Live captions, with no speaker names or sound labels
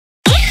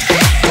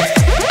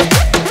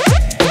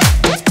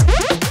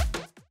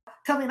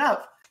Coming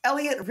up,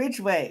 Elliott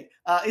Ridgway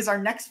is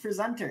our next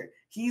presenter.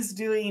 He's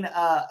doing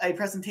a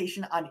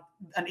presentation on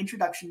an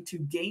introduction to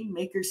Game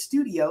Maker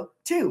Studio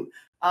 2,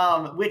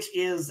 which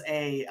is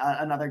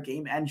another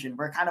game engine.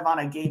 We're kind of on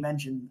a game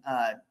engine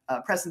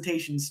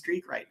presentation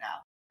streak right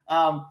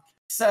now.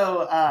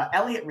 So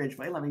Elliott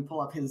Ridgway, let me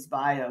pull up his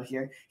bio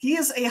here. He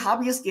is a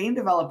hobbyist game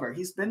developer.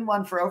 He's been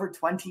one for over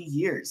 20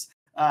 years.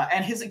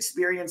 And his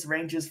experience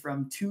ranges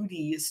from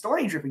 2D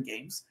story-driven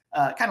games,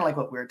 kind of like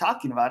what we were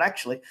talking about,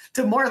 actually,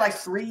 to more like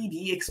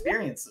 3D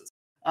experiences.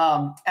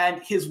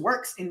 And his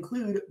works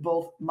include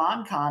both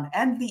MonCon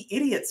and The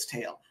Idiot's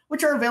Tale,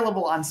 which are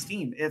available on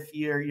Steam if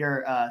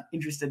you're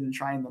interested in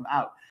trying them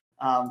out.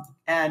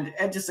 And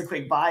just a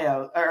quick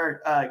bio,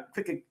 or a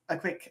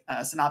quick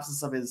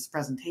synopsis of his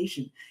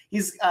presentation.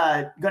 He's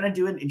going to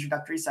do an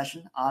introductory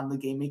session on the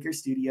Game Maker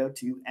Studio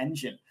 2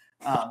 engine.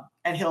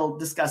 And he'll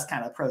discuss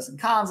kind of pros and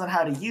cons on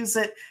how to use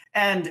it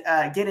and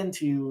get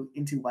into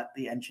what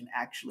the engine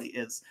actually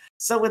is.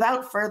 So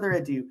without further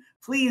ado,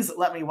 please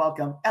let me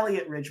welcome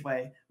Elliott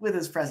Ridgway with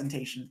his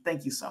presentation.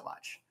 Thank you so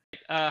much.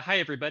 Hi,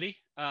 everybody.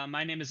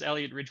 My name is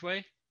Elliott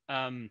Ridgway. I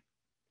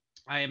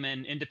am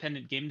an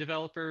independent game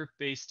developer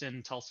based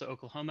in Tulsa,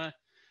 Oklahoma.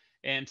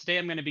 And today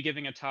I'm going to be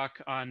giving a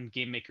talk on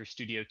Game Maker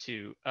Studio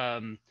 2,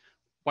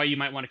 why you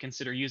might want to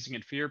consider using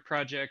it for your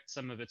project,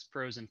 some of its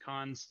pros and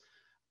cons.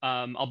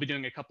 I'll be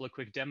doing a couple of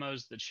quick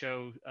demos that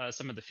show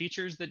some of the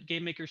features that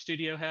Game Maker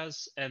Studio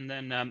has, and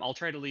then I'll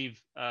try to leave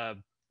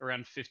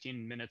around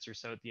 15 minutes or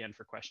so at the end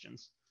for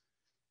questions.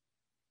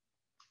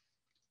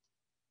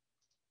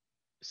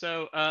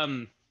 So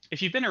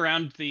if you've been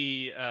around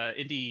the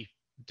indie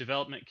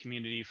development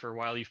community for a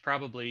while, you've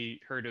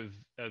probably heard of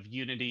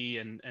Unity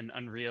and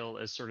Unreal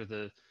as sort of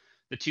the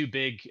two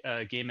big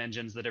game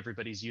engines that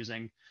everybody's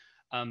using.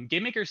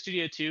 Game Maker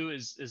Studio 2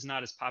 is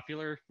not as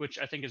popular, which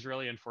I think is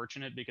really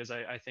unfortunate because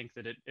I think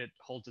that it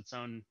holds its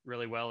own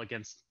really well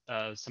against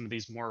some of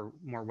these more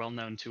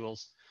well-known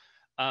tools.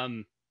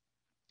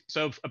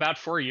 So about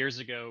 4 years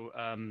ago,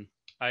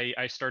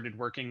 I started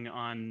working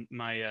on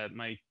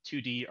my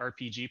 2D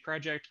RPG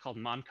project called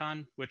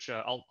MonCon, which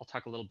I'll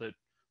talk a little bit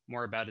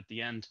more about at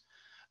the end.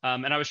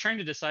 And I was trying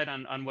to decide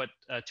on what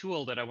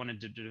tool that I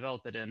wanted to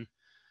develop it in.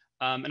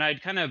 And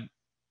I'd kind of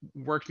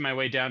worked my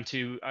way down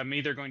to I'm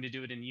either going to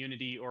do it in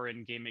Unity or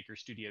in Game Maker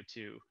Studio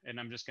 2. And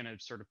I'm just going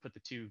to sort of put the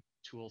two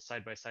tools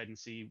side by side and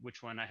see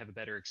which one I have a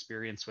better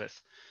experience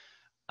with.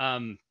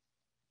 And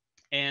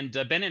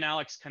Ben and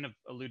Alex kind of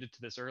alluded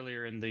to this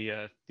earlier in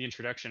the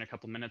introduction a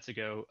couple minutes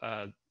ago.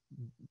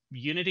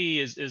 Unity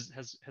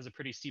has a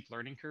pretty steep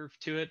learning curve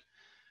to it.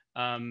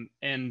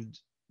 And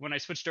when I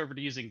switched over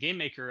to using Game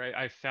Maker,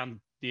 I found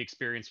the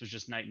experience was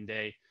just night and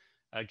day.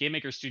 Game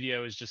Maker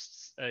Studio is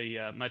just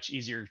a much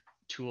easier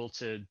tool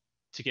to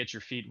get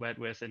your feet wet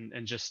with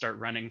and just start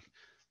running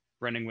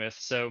with.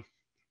 So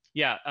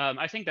yeah,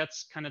 I think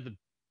that's kind of the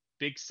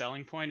big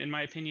selling point, in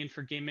my opinion,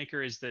 for Game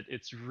Maker is that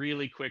it's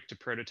really quick to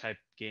prototype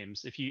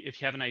games. If you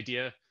have an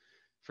idea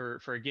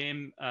for a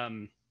game,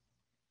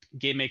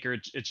 Game Maker,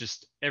 it's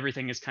just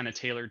everything is kind of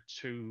tailored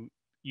to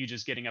you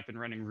just getting up and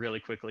running really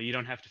quickly. You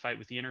don't have to fight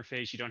with the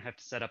interface. You don't have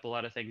to set up a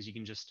lot of things. You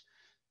can just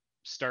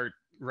start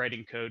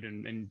writing code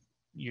and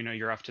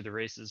you're off to the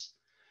races.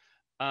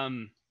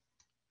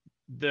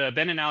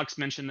 Ben and Alex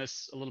mentioned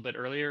this a little bit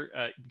earlier.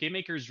 Game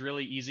Maker is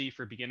really easy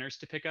for beginners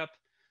to pick up.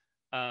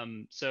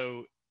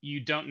 So you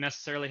don't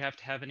necessarily have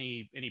to have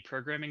any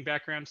programming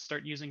background to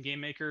start using Game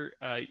Maker.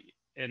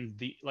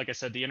 And like I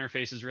said, the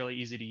interface is really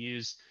easy to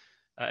use.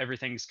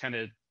 Everything's kind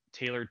of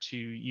tailored to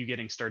you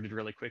getting started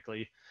really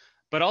quickly.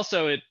 But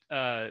also it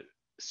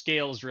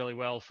scales really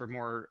well for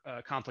more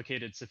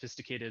complicated,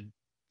 sophisticated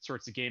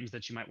sorts of games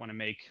that you might want to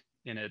make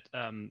in it.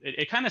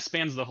 It kind of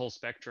spans the whole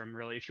spectrum,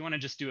 really. If you want to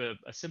just do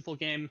a simple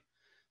game,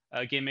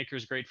 Game Maker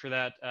is great for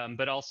that.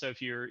 But also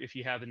if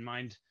you have in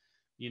mind,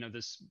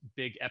 this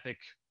big epic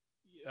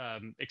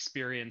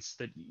experience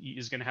that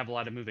is going to have a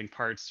lot of moving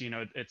parts,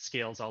 it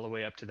scales all the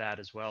way up to that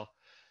as well.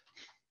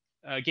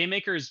 Game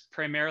Maker is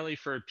primarily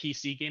for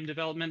PC game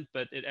development,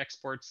 but it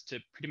exports to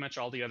pretty much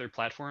all the other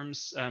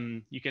platforms.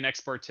 You can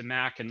export to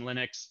Mac and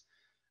Linux.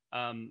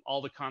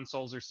 All the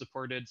consoles are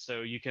supported,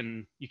 so you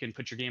can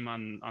put your game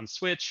on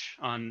Switch,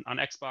 on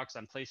Xbox,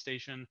 on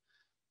PlayStation.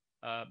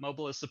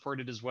 Mobile is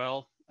supported as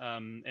well,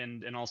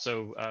 and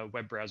also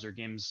web browser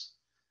games.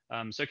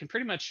 So it can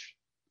pretty much,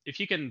 if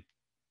you can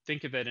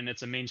think of it and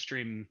it's a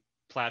mainstream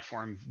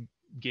platform,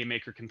 Game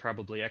Maker can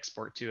probably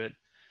export to it.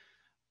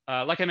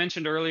 Like I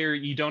mentioned earlier,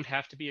 you don't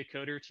have to be a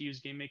coder to use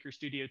Game Maker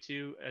Studio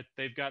 2.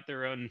 They've got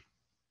their own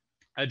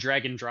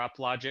drag and drop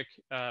logic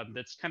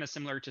that's kind of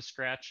similar to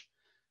Scratch,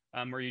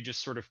 where you're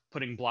just sort of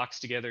putting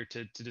blocks together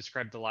to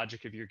describe the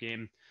logic of your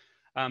game.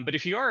 But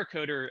if you are a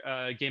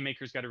coder, Game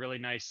Maker's got a really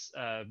nice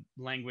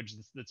language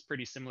that's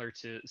pretty similar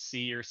to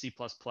C or C++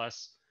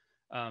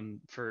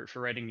 for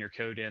writing your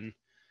code in.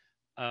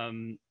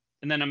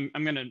 And then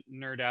I'm going to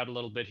nerd out a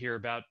little bit here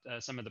about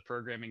some of the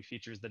programming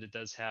features that it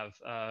does have.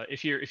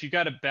 If you've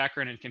got a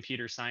background in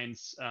computer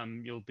science,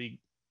 you'll be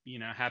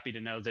happy to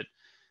know that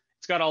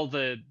it's got all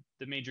the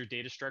major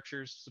data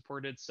structures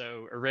supported.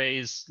 So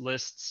arrays,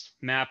 lists,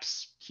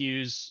 maps,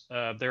 queues,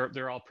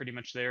 they're all pretty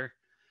much there.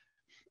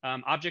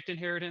 Object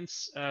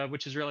inheritance,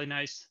 which is really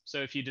nice.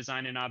 So if you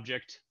design an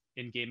object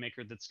in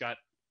GameMaker that's got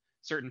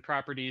certain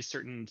properties,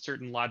 certain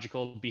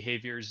logical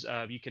behaviors,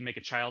 you can make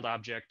a child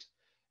object,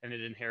 and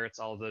it inherits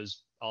all of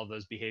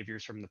those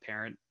behaviors from the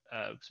parent.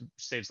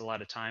 Saves a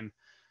lot of time.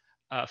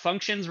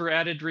 Functions were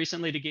added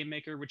recently to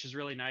GameMaker, which is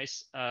really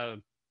nice.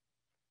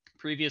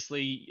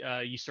 Previously,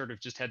 you sort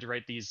of just had to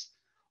write these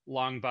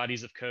long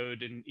bodies of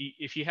code, and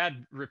if you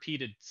had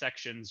repeated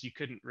sections, you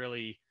couldn't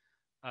really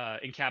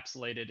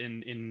encapsulate it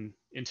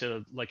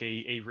into like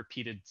a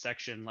repeated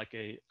section like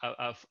a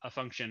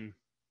function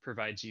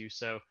provides you.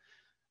 So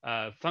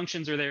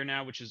functions are there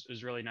now, which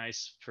is really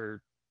nice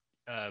for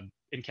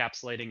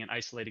encapsulating and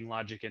isolating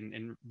logic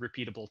in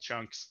repeatable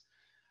chunks.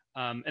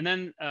 And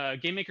then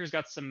GameMaker's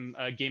got some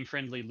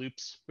game-friendly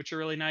loops, which are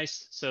really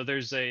nice. So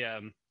there's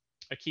a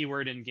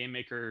keyword in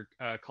GameMaker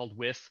called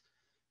with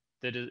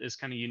that is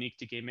kind of unique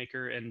to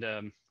GameMaker,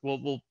 and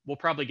we'll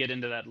probably get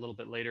into that a little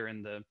bit later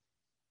in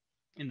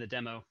the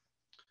demo.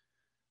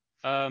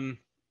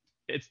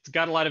 It's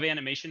got a lot of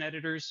animation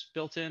editors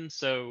built in.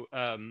 So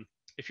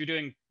if you're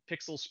doing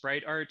pixel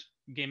sprite art,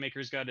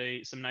 GameMaker's got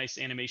some nice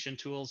animation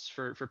tools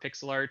for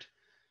pixel art.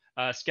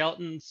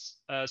 Skeletons.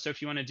 So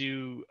if you want to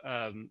do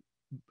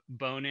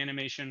bone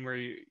animation where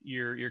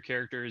your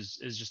character is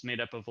just made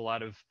up of a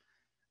lot of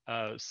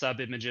sub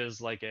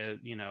images like a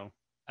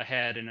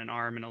head and an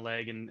arm and a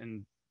leg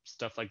and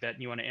stuff like that,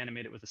 and you want to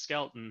animate it with a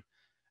skeleton,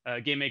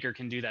 GameMaker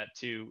can do that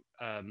too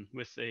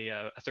with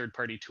a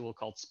third-party tool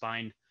called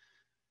Spine.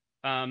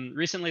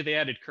 Recently, they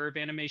added curve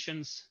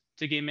animations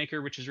to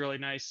GameMaker, which is really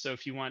nice. So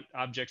if you want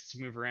objects to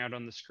move around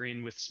on the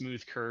screen with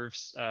smooth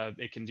curves,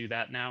 it can do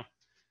that now.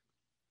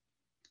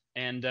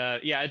 And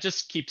yeah, it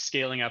just keeps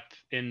scaling up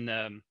in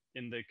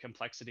the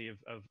complexity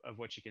of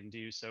what you can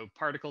do. So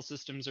particle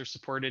systems are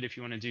supported if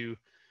you want to do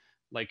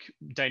like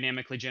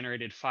dynamically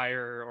generated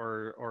fire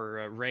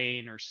or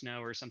rain or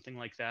snow or something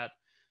like that.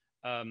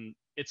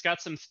 It's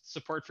got some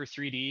support for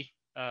 3D.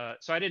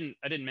 So I didn't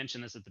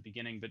mention this at the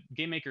beginning, but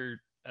GameMaker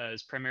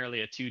is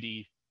primarily a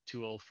 2D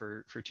tool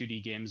for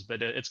 2D games,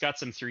 but it's got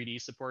some 3D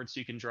support, so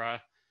you can draw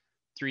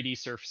 3D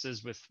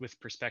surfaces with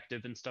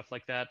perspective and stuff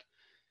like that.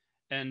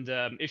 And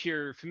if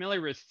you're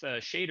familiar with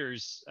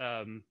shaders,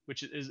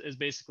 which is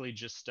basically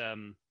just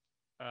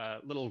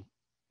little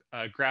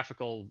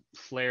graphical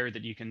flair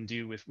that you can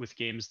do with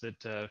games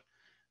that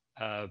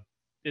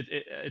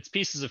it's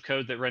pieces of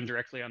code that run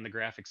directly on the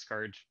graphics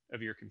card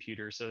of your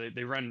computer, so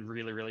they run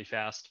really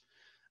fast.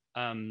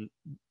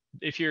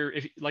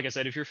 Like I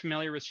said, if you're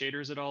familiar with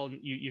shaders at all,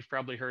 you've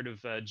probably heard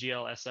of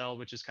GLSL,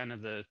 which is kind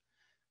of the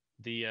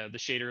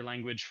shader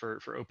language for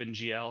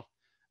OpenGL.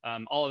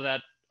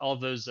 All of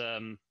those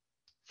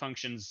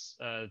functions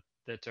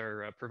that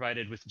are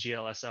provided with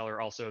GLSL are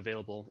also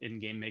available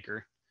in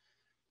GameMaker.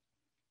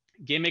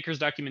 GameMaker's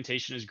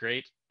documentation is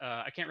great.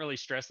 I can't really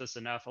stress this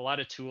enough. A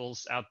lot of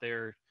tools out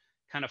there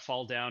kind of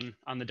fall down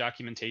on the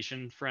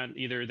documentation front.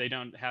 Either they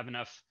don't have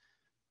enough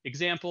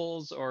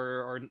examples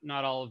or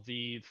not all of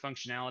the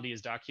functionality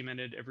is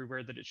documented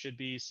everywhere that it should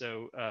be.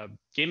 So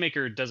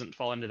GameMaker doesn't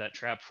fall into that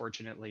trap,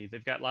 fortunately.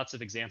 They've got lots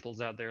of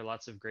examples out there,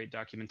 lots of great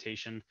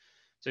documentation.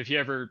 So if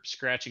you're ever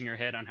scratching your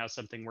head on how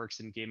something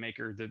works in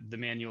GameMaker, the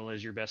manual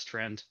is your best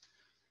friend.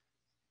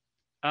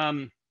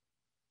 And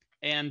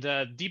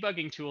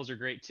debugging tools are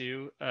great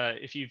too.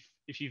 If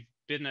you've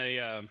been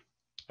a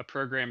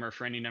programmer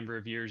for any number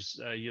of years,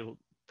 you'll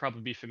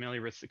probably be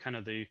familiar with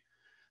the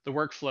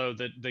workflow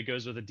that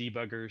goes with a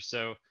debugger.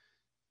 So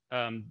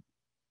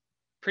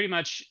pretty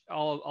much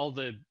all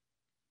the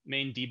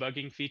main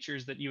debugging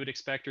features that you would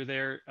expect are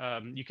there.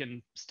 You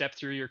can step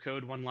through your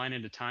code one line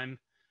at a time.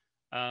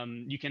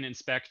 You can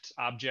inspect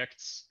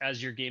objects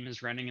as your game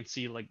is running and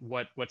see like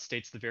what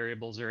states the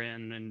variables are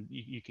in, and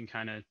you can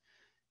kind of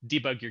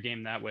debug your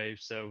game that way.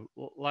 So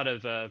a lot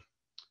of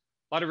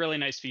really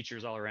nice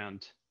features all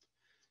around.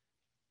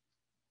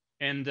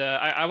 And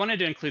I wanted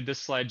to include this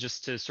slide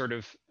just to sort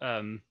of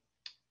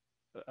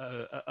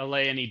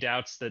allay any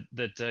doubts that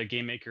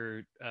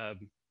GameMaker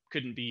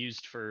couldn't be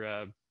used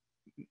for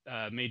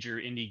major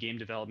indie game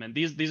development.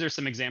 These are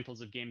some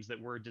examples of games that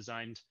were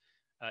designed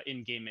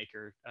in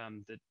GameMaker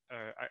that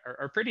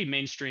are pretty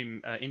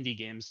mainstream indie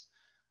games.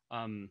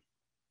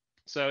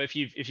 So if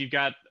you've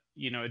got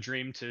a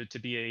dream to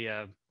be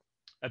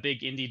a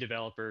big indie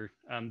developer,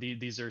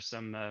 these are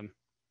some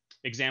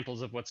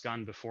examples of what's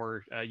gone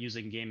before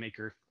using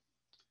GameMaker.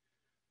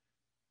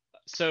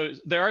 So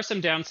there are some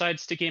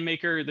downsides to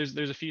GameMaker.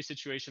 There's a few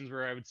situations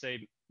where I would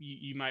say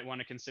you might want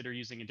to consider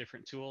using a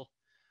different tool.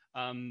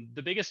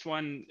 The biggest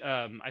one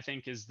I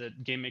think is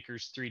that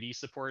GameMaker's 3D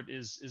support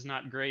is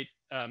not great.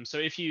 So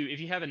if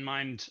you have in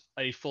mind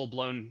a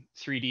full-blown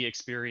 3D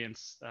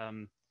experience,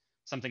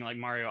 something like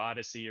Mario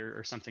Odyssey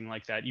or something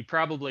like that, you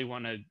probably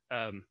want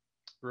to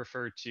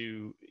refer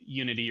to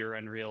Unity or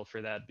Unreal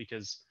for that,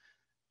 because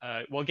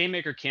while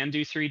GameMaker can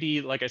do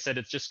 3D, like I said,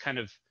 it's just kind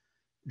of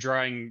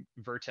drawing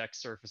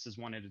vertex surfaces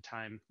one at a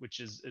time, which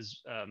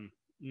is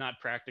not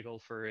practical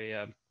for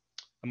a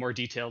more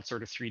detailed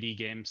sort of 3D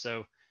game.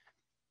 So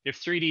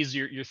if 3D is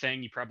your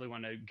thing, you probably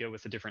want to go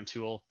with a different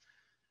tool.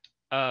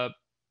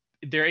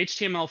 Their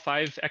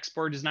HTML5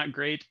 export is not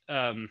great.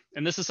 And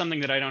this is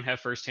something that I don't have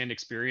firsthand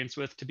experience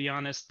with, to be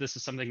honest. This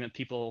is something that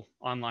people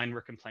online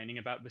were complaining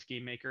about with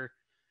GameMaker.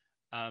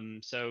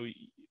 So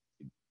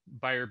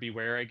buyer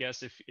beware, I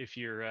guess, if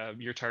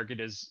your target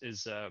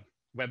is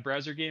web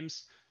browser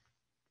games.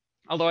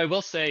 Although I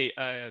will say,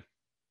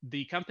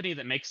 the company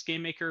that makes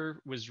GameMaker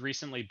was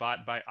recently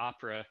bought by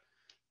Opera,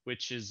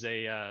 which is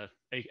a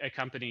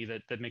company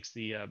that makes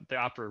the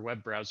Opera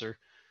web browser.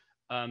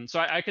 So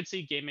I could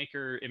see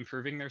GameMaker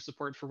improving their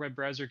support for web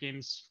browser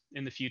games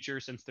in the future,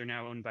 since they're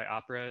now owned by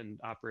Opera, and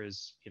Opera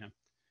is,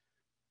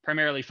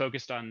 primarily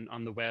focused on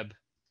the web.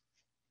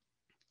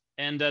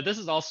 And this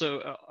is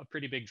also a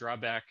pretty big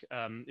drawback.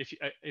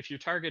 If your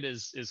target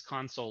is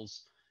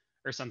consoles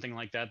or something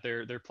like that,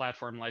 their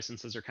platform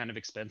licenses are kind of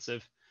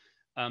expensive.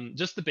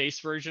 Just the base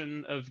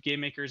version of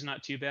GameMaker is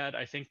not too bad.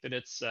 I think that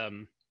it's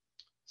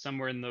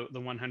somewhere in the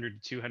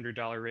 $100 to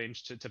 $200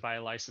 range to buy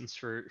a license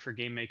for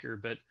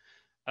GameMaker. But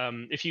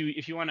if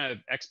you want to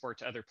export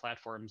to other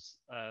platforms,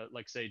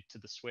 like say to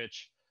the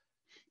Switch,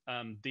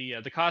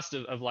 the cost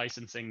of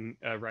licensing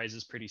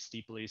rises pretty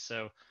steeply.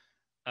 So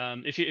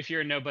if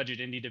you're a no budget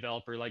indie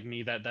developer like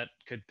me, that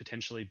could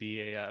potentially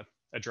be a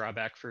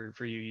drawback for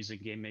you using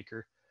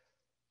GameMaker.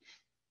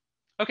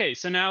 Okay,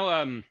 so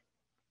now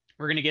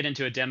we're going to get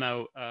into a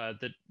demo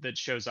that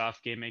shows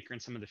off GameMaker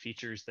and some of the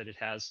features that it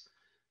has.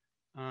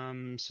 So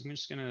I'm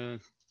just going to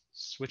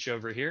switch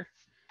over here.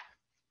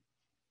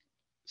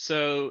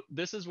 So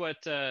this is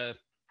what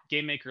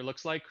GameMaker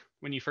looks like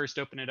when you first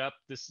open it up.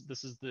 This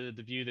is the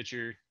view that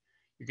you're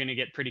going to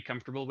get pretty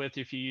comfortable with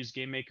if you use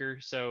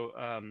GameMaker. So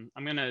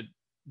I'm going to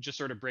just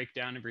sort of break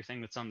down everything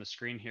that's on the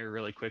screen here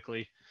really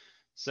quickly.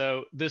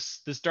 So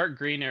this dark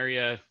green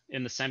area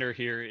in the center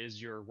here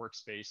is your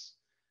workspace.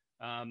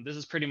 This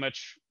is pretty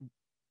much,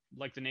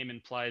 like the name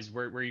implies,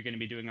 where you're going to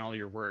be doing all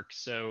your work.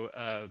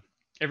 So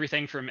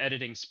everything from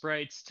editing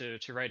sprites to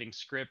writing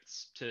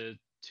scripts to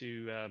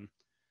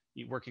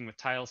working with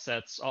tile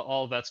sets,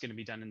 all of that's going to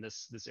be done in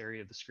this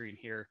area of the screen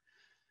here.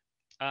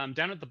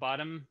 Down at the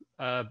bottom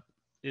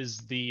is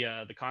the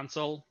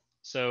console.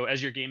 So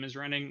as your game is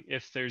running,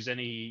 if there's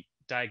any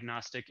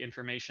diagnostic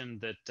information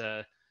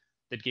that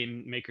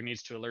GameMaker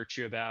needs to alert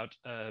you about,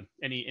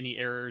 any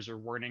errors or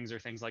warnings or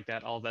things like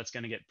that, all of that's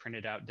going to get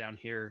printed out down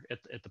here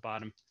at the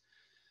bottom.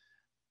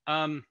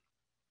 And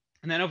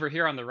then over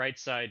here on the right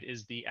side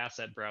is the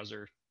asset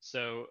browser.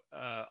 So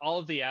all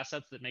of the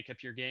assets that make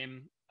up your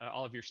game,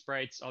 all of your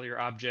sprites, all your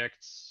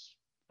objects,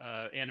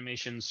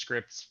 animations,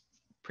 scripts,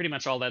 pretty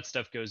much all that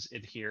stuff goes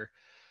in here.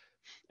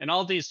 And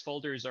all of these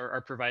folders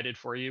are provided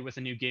for you with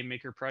a new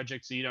GameMaker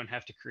project, so you don't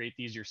have to create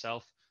these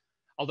yourself.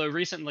 Although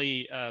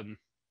recently,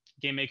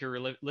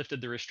 GameMaker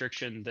lifted the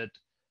restriction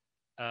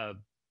that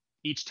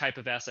each type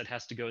of asset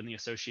has to go in the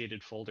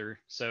associated folder.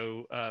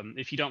 So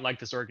if you don't like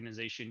this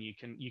organization, you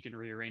can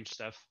rearrange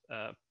stuff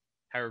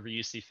however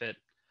you see fit.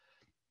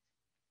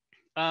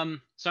 So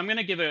I'm going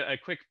to give a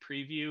quick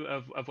preview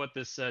of what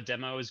this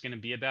demo is going to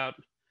be about,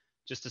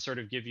 just to sort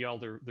of give you all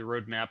the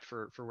roadmap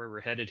for where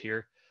we're headed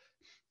here.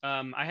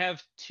 I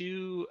have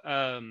two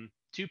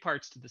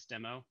parts to this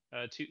demo,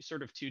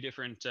 two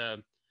different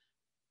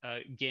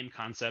game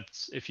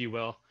concepts, if you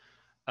will.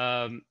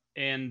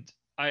 And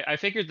I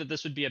figured that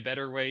this would be a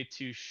better way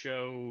to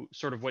show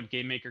sort of what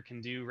GameMaker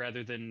can do,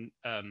 rather than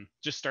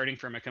just starting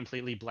from a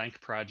completely blank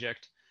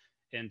project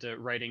and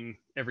writing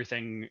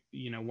everything,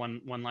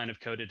 one line of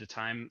code at a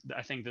time.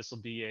 I think this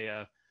will be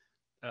a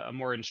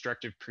more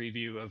instructive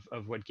preview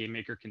of what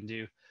GameMaker can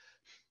do.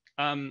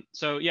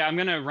 So yeah, I'm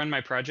going to run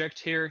my project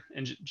here,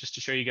 and just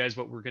to show you guys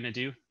what we're going to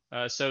do.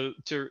 So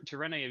to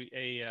run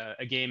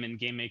a game in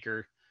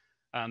GameMaker,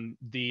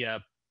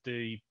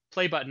 the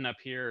play button up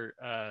here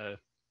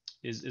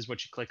is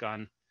what you click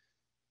on.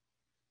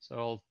 So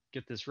I'll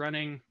get this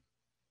running.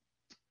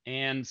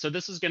 And so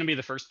this is going to be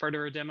the first part of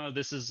our demo.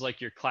 This is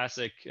like your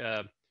classic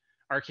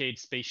arcade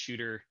space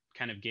shooter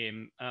kind of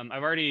game.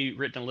 I've already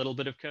written a little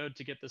bit of code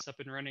to get this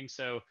up and running.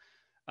 So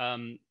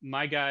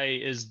my guy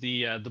is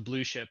the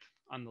blue ship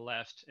on the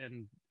left,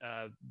 and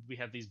we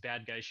have these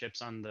bad guy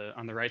ships on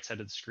the right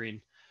side of the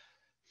screen.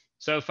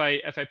 So if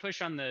I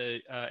push on the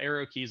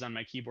arrow keys on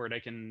my keyboard, I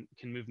can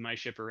move my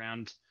ship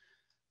around,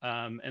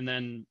 and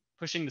then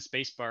pushing the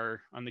space bar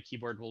on the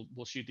keyboard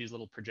will shoot these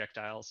little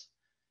projectiles.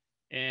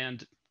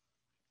 And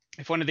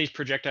if one of these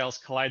projectiles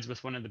collides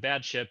with one of the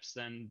bad ships,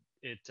 then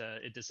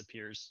it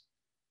disappears.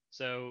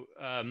 So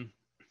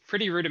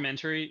pretty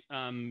rudimentary,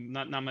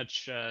 not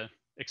much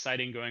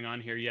exciting going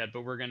on here yet,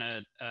 but we're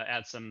gonna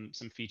add some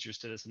features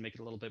to this and make it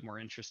a little bit more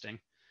interesting.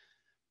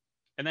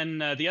 And then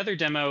the other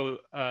demo,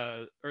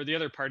 or the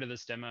other part of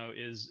this demo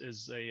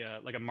is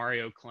like a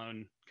Mario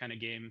clone kind of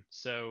game.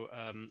 So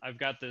I've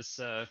got this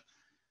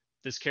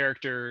this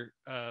character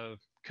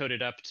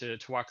coded up to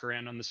walk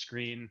around on the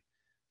screen.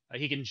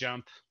 He can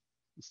jump.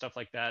 stuff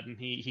like that, and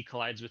he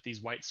collides with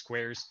these white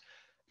squares.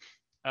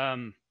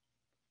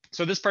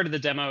 So this part of the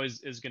demo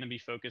is going to be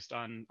focused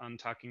on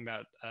talking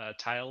about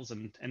tiles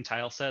and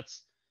tile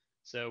sets.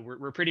 So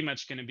we're pretty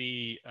much going to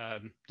be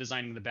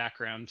designing the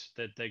background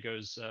that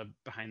goes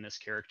behind this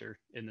character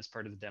in this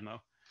part of the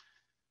demo.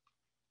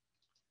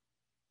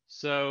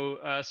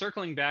 So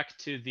circling back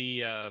to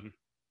the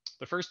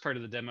first part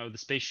of the demo, the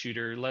space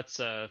shooter, let's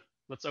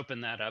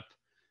open that up.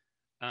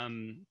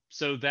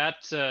 So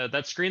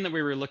that screen that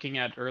we were looking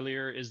at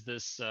earlier is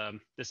this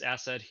this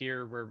asset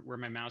here where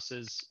my mouse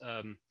is,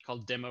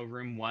 called Demo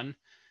Room 1.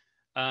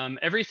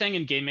 Everything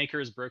in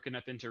GameMaker is broken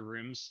up into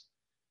rooms.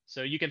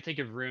 So you can think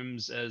of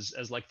rooms as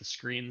like the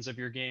screens of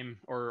your game,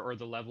 or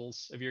the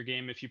levels of your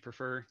game if you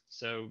prefer.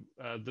 So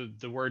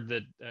the word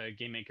that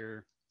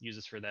GameMaker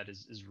uses for that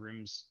is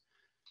rooms.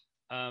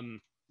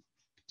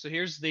 So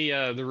here's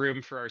the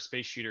room for our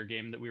space shooter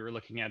game that we were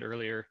looking at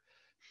earlier.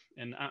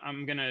 And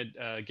I'm gonna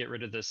get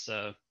rid of this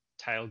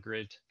tile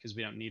grid because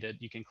we don't need it.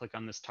 You can click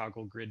on this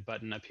toggle grid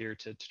button up here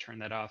to turn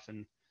that off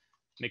and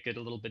make it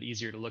a little bit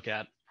easier to look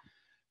at.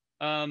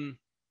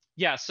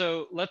 Yeah,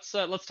 so let's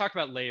talk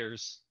about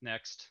layers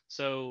next.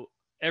 So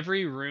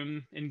every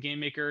room in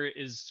GameMaker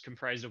is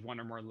comprised of one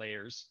or more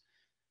layers.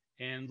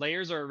 And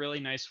layers are a really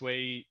nice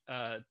way,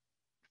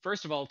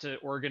 first of all, to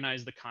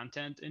organize the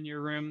content in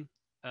your room,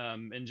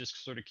 and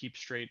just sort of keep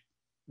straight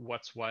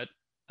what's what.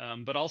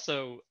 But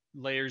also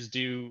layers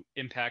do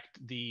impact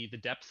the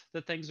depth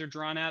that things are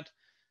drawn at.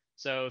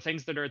 So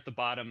things that are at the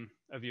bottom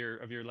of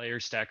your layer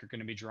stack are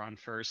going to be drawn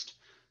first,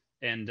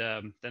 and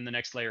then the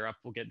next layer up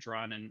will get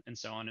drawn, and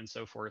so on and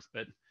so forth.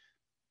 But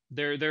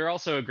they're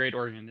also a great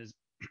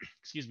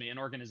an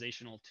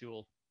organizational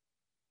tool.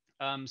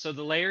 So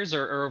the layers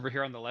are over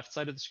here on the left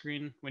side of the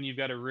screen when you've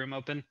got a room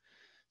open.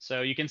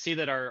 So you can see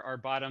that our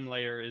bottom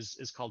layer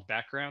is called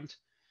background,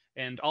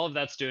 and all of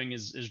that's doing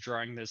is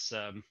drawing this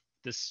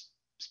this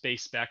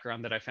space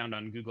background that I found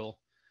on Google.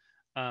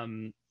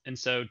 And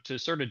so to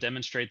sort of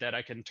demonstrate that,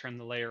 I can turn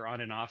the layer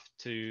on and off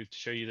to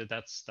show you that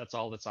that's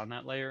all that's on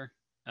that layer.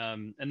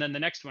 And then the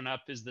next one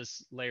up is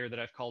this layer that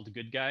I've called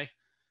Good Guy.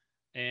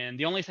 And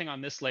the only thing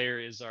on this layer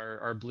is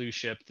our blue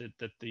ship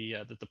that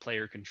the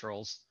player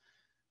controls.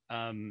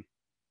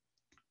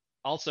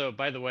 Also,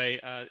 by the way,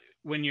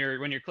 when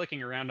you're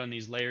clicking around on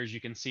these layers, you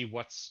can see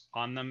what's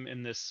on them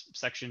in this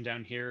section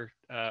down here,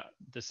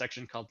 the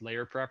section called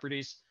Layer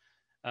Properties.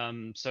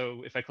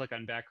 So if I click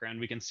on background,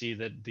 we can see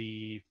that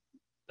the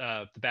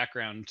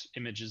background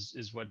image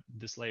is what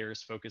this layer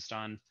is focused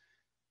on.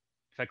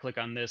 If I click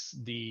on this,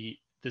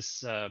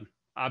 this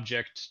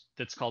object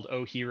that's called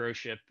O Hero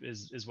Ship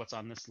is what's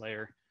on this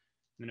layer.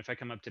 And then if I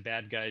come up to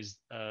bad guys,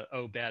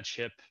 O Bad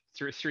Ship,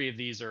 three of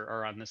these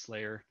are on this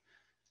layer.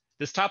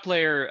 This top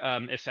layer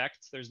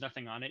effect, there's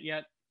nothing on it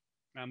yet,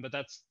 but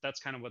that's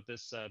kind of what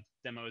this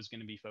demo is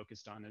going to be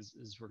focused on.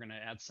 Is we're going to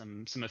add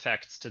some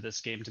effects to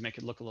this game to make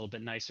it look a little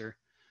bit nicer.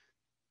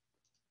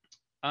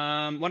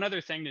 One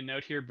other thing to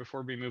note here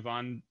before we move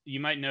on, you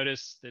might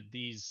notice that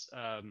these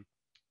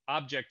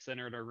objects that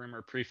are in our room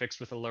are prefixed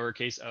with a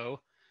lowercase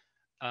o.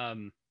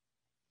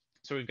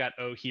 So we've got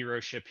O Hero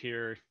Ship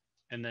here,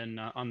 and then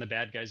on the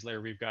bad guys layer,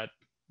 we've got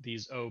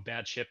these O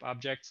Bad Ship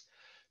objects.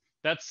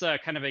 That's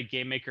kind of a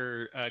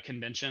GameMaker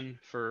convention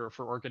for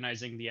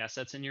organizing the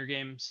assets in your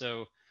game.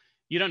 So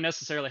you don't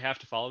necessarily have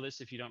to follow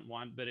this if you don't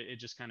want, but it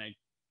just kind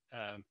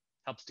of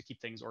helps to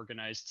keep things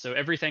organized. So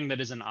everything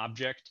that is an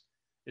object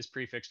is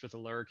prefixed with a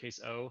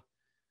lowercase o.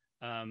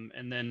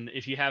 And then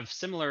if you have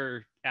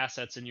similar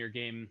assets in your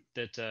game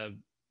that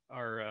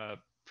are,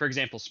 for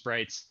example,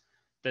 sprites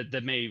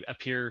that may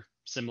appear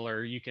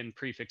similar, you can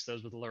prefix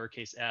those with a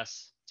lowercase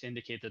s to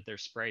indicate that they're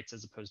sprites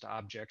as opposed to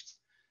objects.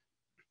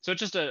 So it's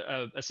just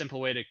a simple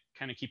way to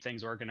kind of keep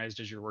things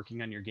organized as you're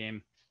working on your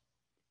game.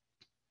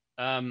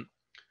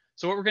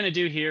 So what we're going to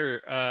do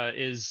here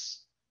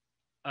is,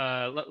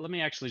 let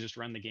me actually just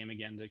run the game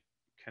again to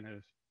kind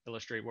of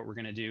illustrate what we're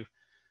going to do.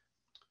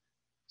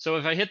 So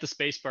if I hit the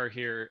spacebar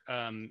here,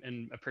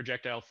 and a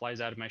projectile flies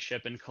out of my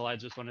ship and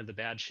collides with one of the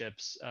bad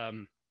ships,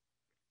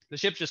 the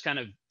ship just kind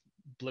of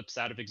blips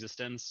out of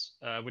existence,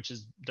 which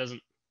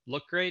doesn't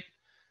look great.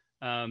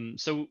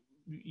 So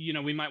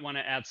we might want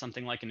to add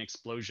something like an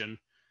explosion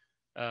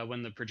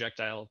when the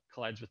projectile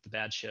collides with the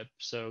bad ship.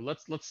 So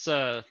let's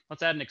add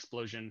an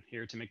explosion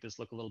here to make this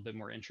look a little bit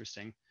more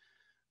interesting.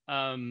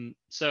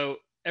 So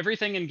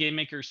everything in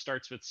GameMaker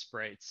starts with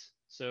sprites.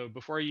 So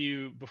before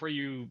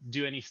you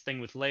do anything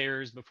with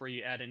layers, before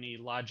you add any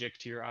logic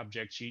to your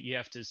objects, you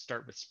have to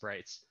start with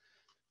sprites.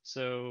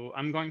 So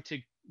I'm going to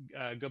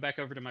go back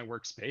over to my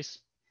workspace,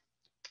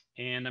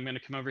 and I'm going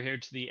to come over here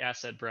to the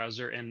asset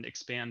browser and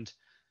expand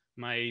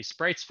my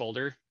sprites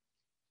folder.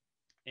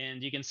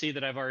 And you can see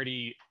that I've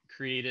already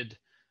created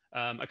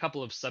a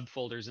couple of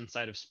subfolders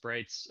inside of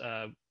sprites,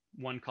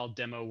 one called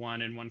Demo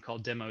 1 and one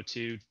called Demo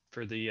 2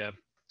 for the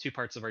two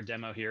parts of our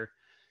demo here.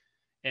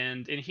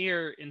 And in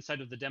here, inside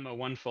of the Demo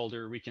 1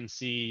 folder, we can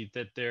see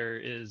that there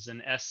is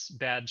an S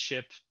Bad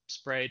Ship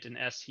sprite, an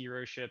S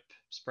Hero Ship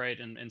sprite,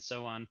 and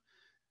so on.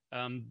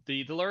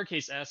 The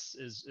lowercase s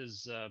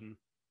is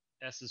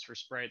S is for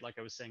sprite, like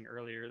I was saying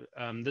earlier.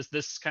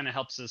 This kind of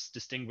helps us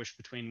distinguish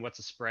between what's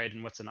a sprite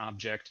and what's an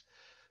object.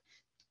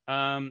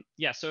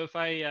 Yeah, so if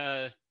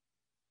I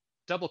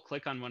double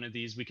click on one of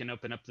these, we can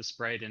open up the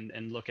sprite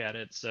and look at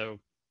it. So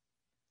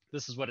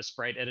this is what a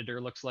sprite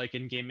editor looks like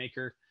in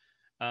GameMaker.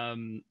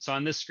 So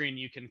on this screen,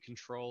 you can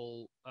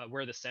control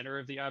where the center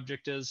of the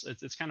object is.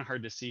 It's kind of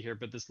hard to see here,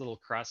 but this little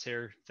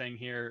crosshair thing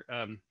here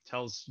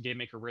tells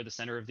GameMaker where the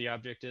center of the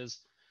object is.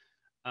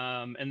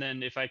 And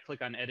then if I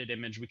click on edit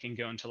image, we can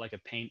go into like a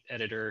paint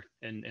editor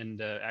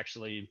and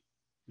actually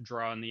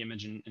draw on the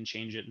image and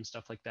change it and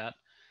stuff like that.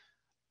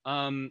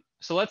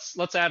 So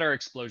let's add our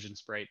explosion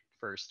sprite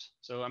first.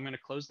 So I'm going to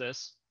close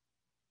this,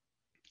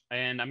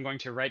 and I'm going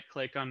to right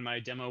click on my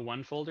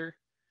demo1 folder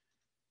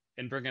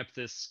and bring up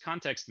this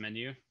context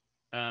menu,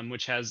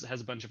 which has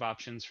a bunch of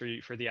options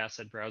for the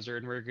asset browser,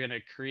 and we're going to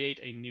create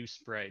a new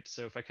sprite.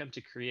 So if I come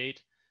to create,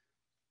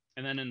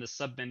 and then in the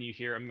sub menu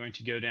here, I'm going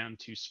to go down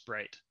to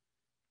sprite.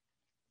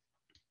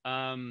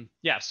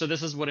 Yeah, so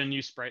this is what a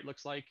new sprite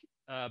looks like.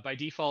 By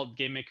default,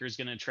 GameMaker is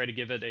going to try to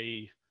give it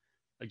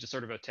like just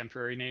sort of a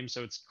temporary name.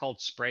 So it's called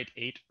Sprite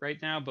 8 right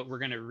now, but we're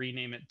going to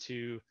rename it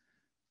to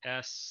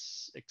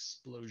S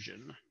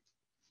Explosion.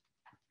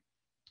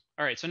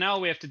 All right, so now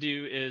all we have to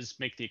do is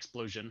make the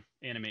explosion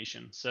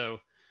animation. So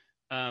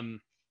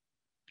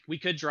we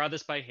could draw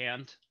this by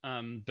hand,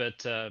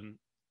 but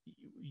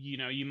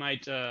you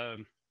might,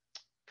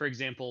 for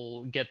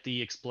example, get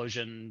the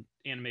explosion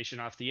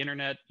animation off the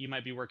internet. You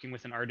might be working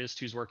with an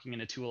artist who's working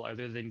in a tool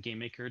other than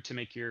GameMaker to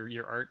make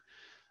your art.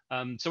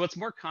 So what's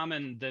more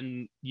common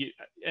than you,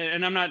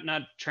 and I'm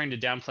not trying to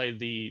downplay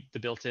the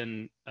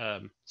built-in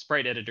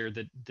sprite editor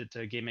that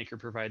GameMaker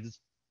provides,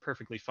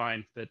 perfectly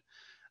fine, but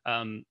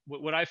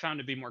what I found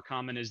to be more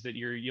common is that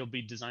you'll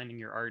be designing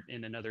your art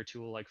in another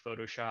tool like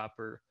Photoshop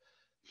or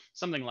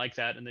something like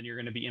that, and then you're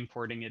going to be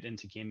importing it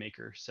into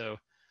GameMaker. So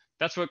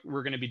that's what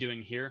we're going to be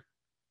doing here.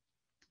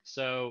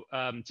 So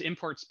to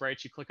import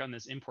sprites, you click on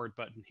this import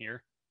button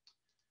here.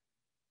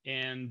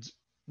 And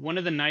one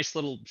of the nice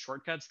little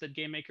shortcuts that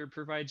GameMaker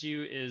provides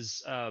you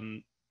is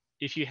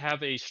if you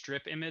have a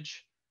strip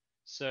image,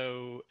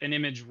 so an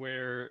image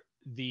where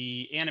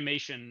the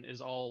animation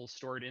is all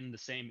stored in the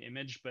same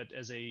image, but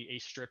as a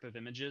strip of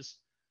images.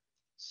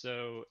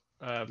 So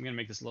I'm going to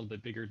make this a little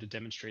bit bigger to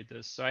demonstrate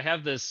this. So I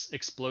have this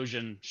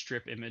explosion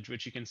strip image,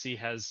 which you can see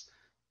has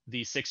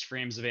the 6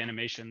 frames of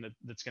animation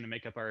that's going to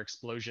make up our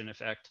explosion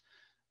effect.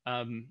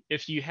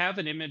 If you have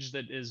an image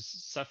that is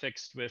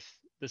suffixed with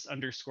this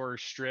underscore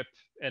strip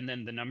and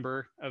then the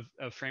number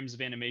of frames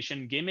of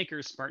animation, GameMaker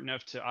is smart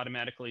enough to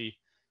automatically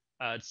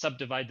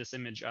subdivide this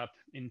image up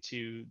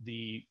into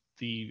the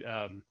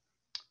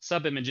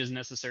sub images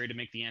necessary to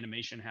make the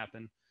animation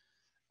happen.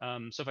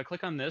 So if I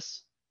click on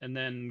this and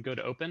then go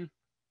to open,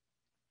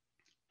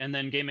 and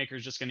then GameMaker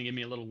is just going to give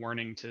me a little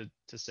warning to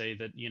say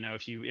that,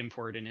 if you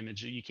import an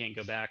image, you can't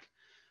go back.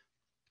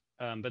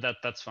 But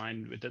that's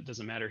fine. It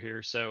doesn't matter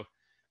here. So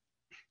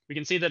we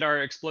can see that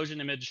our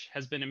explosion image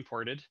has been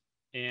imported,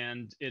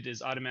 and it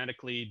is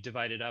automatically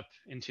divided up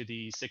into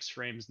the 6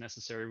 frames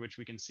necessary, which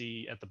we can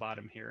see at the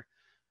bottom here.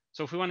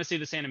 So if we want to see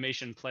this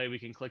animation play, we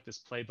can click this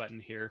play button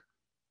here.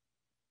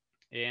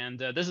 And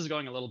this is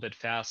going a little bit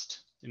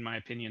fast, in my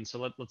opinion, so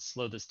let's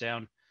slow this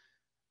down.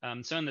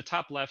 So in the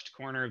top left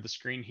corner of the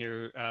screen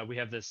here, we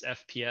have this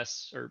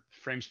FPS, or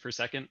frames per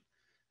second,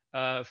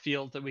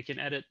 field that we can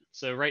edit.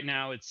 So right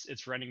now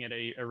it's running at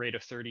a rate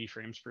of 30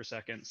 frames per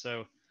second.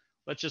 So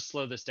let's just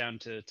slow this down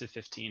to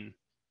 15.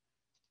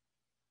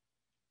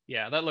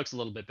 Yeah, that looks a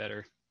little bit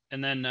better.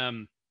 And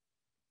then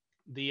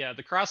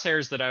the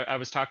crosshairs that I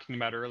was talking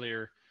about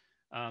earlier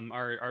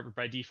are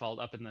by default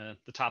up in the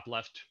top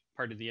left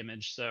part of the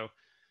image. So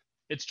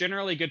it's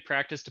generally good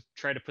practice to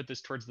try to put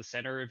this towards the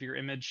center of your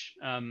image.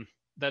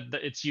 That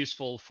it's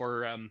useful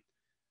for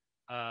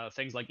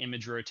things like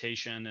image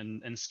rotation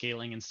and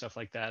scaling and stuff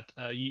like that.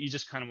 You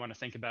just kind of want to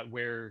think about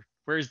where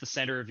is the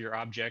center of your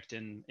object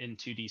in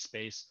 2D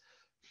space.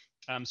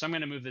 So I'm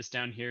going to move this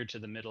down here to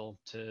the middle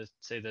to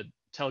say that,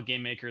 tell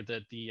GameMaker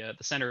that the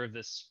center of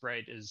this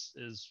sprite is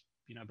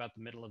about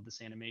the middle of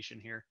this animation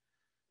here.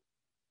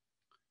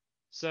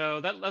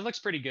 So that looks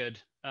pretty good.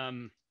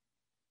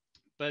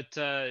 But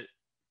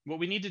what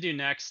we need to do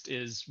next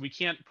is we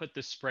can't put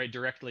this sprite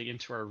directly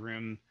into our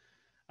room.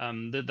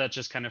 That's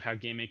just kind of how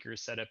GameMaker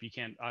is set up. You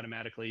can't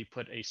automatically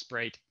put a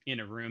sprite in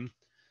a room.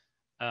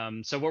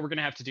 So what we're going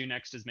to have to do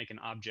next is make an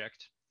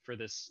object for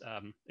this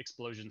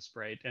explosion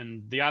sprite,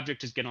 and the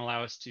object is going to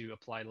allow us to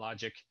apply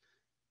logic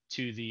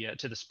to the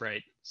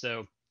sprite.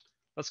 So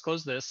let's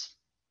close this,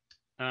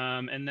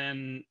 and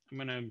then I'm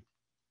going to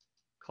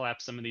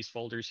collapse some of these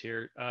folders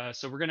here.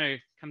 So we're going to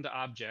come to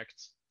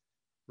objects,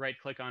 right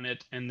click on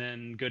it, and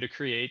then go to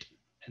create,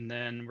 and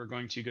then we're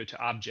going to go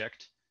to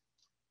object.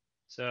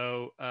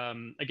 So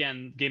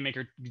again,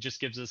 GameMaker just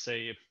gives us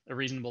a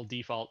reasonable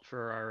default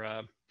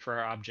for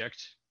our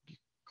object,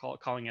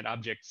 calling it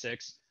object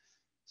 6.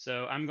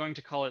 So I'm going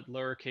to call it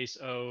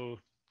lowercase o,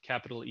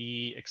 capital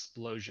E,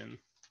 explosion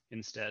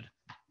instead.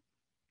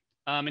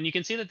 And you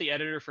can see that the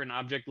editor for an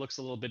object looks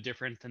a little bit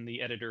different than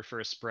the editor for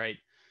a sprite.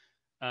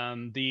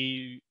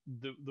 The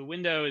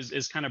window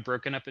is kind of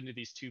broken up into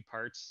these two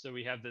parts. So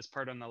we have this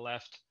part on the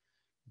left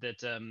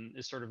that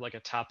is sort of like a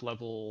top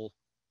level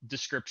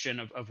description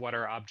of what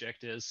our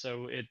object is.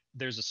 So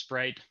there's a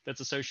sprite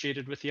that's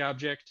associated with the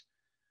object,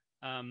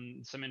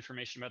 some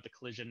information about the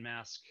collision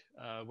mask,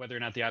 whether or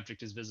not the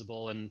object is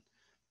visible and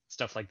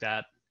stuff like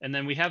that. And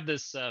then we have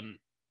this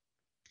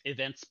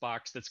events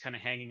box that's kind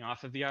of hanging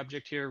off of the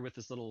object here with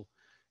this little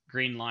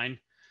green line.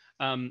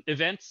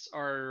 Events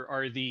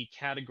are the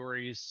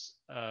categories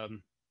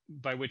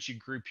by which you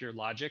group your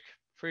logic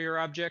for your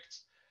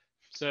objects.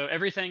 So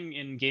everything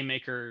in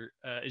GameMaker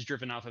is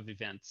driven off of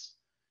events.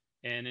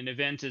 And an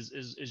event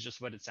is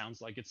just what it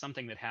sounds like. It's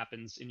something that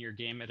happens in your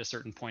game at a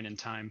certain point in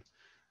time.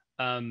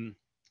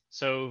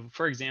 So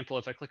for example,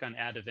 if I click on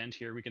add event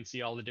here, we can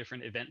see all the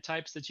different event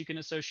types that you can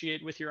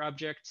associate with your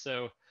object.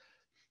 So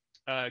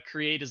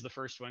create is the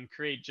first one.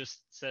 Create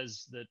just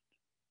says that,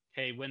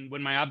 hey, when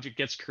my object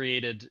gets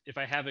created, if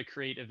I have a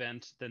create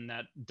event, then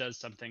that does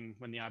something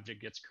when the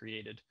object gets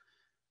created.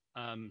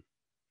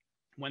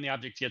 When the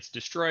object gets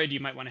destroyed,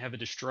 you might want to have a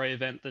destroy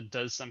event that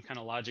does some kind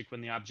of logic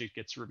when the object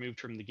gets removed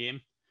from the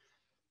game.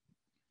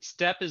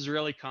 Step is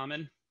really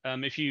common.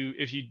 If you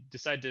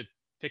decide to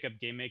pick up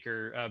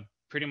GameMaker,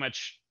 pretty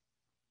much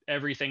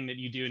everything that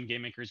you do in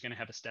GameMaker is going to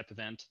have a step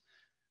event.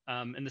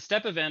 And the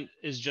step event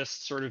is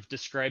just sort of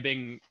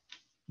describing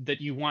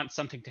that you want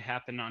something to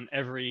happen on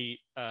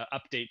every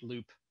update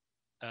loop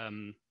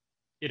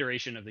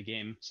iteration of the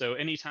game. So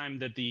anytime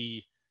that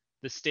the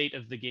state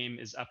of the game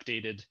is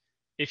updated,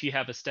 if you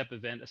have a step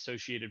event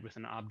associated with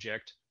an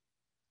object,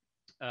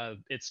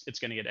 it's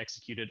going to get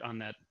executed on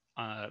that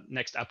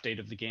next update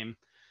of the game.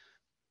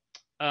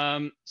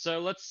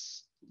 So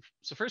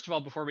first of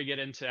all, before we get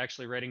into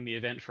actually writing the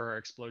event for our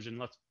explosion,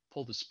 let's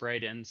pull the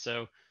sprite in.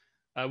 So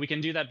we can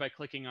do that by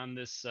clicking on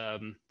this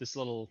this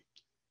little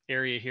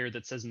area here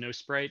that says no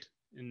sprite.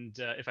 And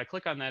if I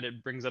click on that,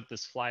 it brings up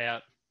this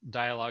flyout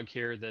dialog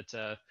here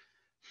that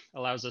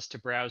allows us to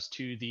browse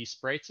to the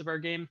sprites of our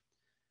game.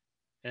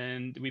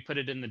 And we put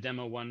it in the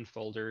demo1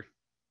 folder.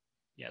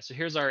 Yeah, so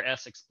here's our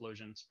S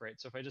explosion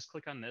sprite. So if I just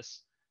click on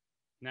this,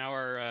 now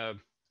our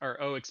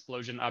O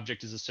explosion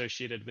object is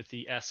associated with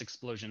the S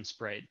explosion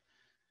sprite.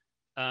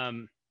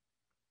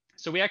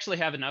 So we actually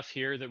have enough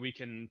here that we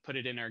can put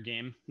it in our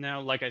game.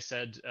 Now, like I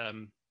said,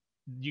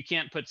 you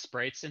can't put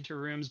sprites into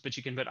rooms, but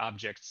you can put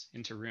objects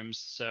into rooms.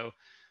 So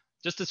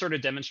just to sort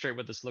of demonstrate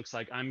what this looks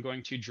like, I'm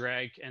going to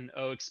drag an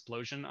O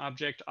explosion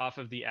object off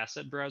of the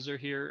asset browser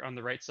here on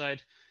the right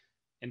side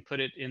and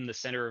put it in the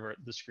center of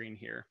the screen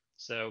here.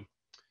 So,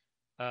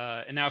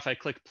 and now if I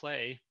click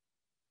play,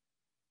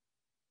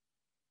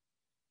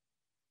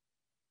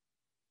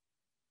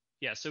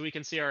 yeah, so we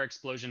can see our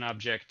explosion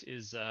object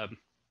is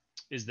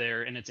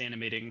there and it's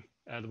animating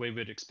the way we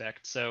would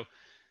expect. So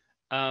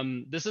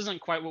this isn't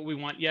quite what we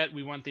want yet.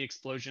 We want the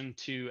explosion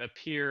to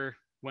appear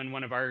when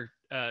one of our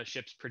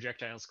ship's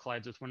projectiles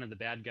collides with one of the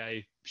bad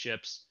guy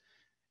ships.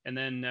 And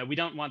then we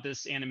don't want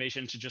this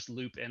animation to just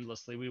loop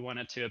endlessly. We want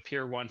it to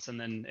appear once and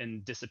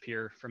then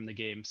disappear from the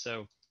game.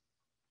 So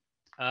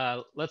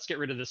let's get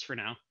rid of this for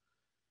now.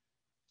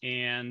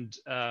 And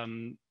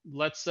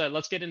let's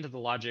get into the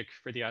logic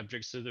for the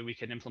object so that we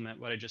can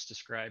implement what I just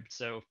described.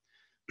 So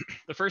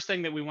the first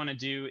thing that we want to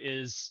do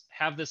is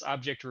have this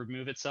object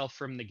remove itself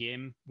from the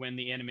game when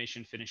the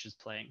animation finishes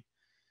playing.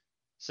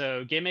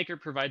 So GameMaker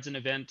provides an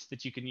event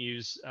that you can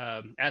use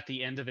at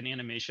the end of an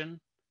animation.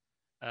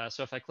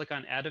 So if I click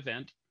on add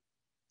event,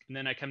 and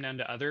then I come down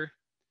to other,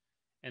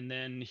 and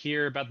then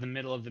here about the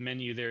middle of the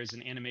menu, there's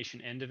an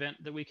animation end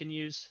event that we can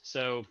use.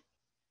 So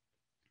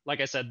like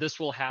I said, this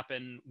will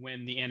happen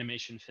when the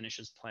animation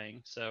finishes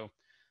playing. So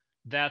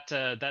that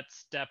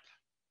step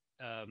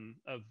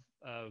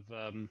of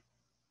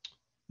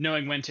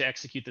knowing when to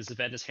execute this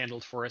event is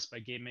handled for us by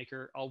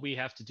GameMaker. All we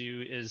have to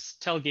do is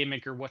tell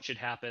GameMaker what should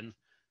happen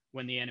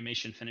when the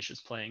animation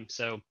finishes playing.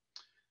 So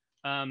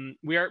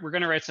we're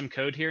going to write some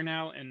code here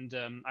now, and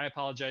I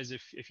apologize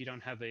if you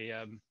don't have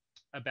a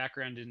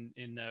background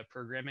in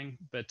programming,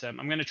 but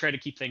I'm going to try to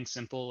keep things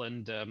simple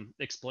and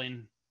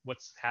explain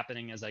what's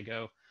happening as I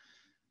go.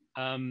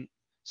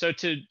 So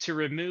to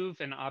remove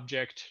an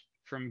object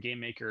from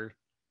GameMaker,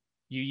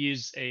 you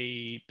use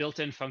a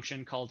built-in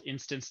function called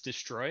instance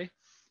destroy.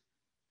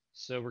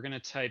 So we're going to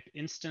type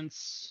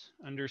instance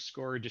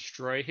underscore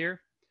destroy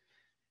here.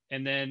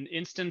 And then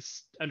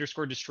instance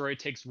underscore destroy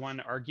takes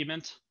one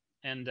argument.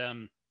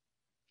 And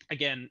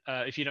again,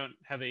 if you don't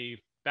have a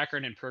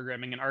background in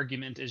programming, an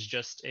argument is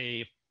just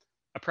a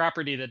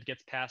property that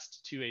gets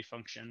passed to a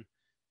function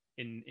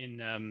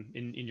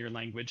in your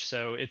language.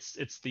 So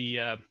it's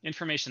the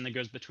information that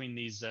goes between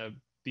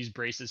these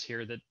braces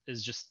here that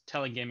is just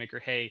telling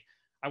GameMaker, hey,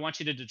 I want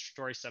you to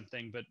destroy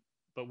something,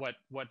 but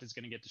what is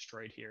going to get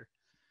destroyed here?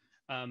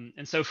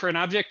 And so for an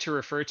object to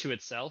refer to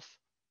itself,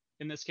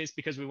 in this case,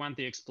 because we want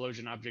the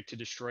explosion object to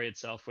destroy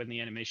itself when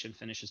the animation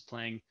finishes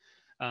playing,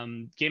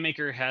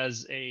 GameMaker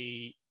has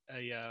a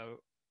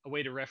a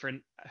way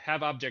to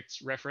have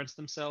objects reference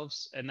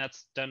themselves, and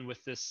that's done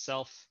with this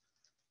self.id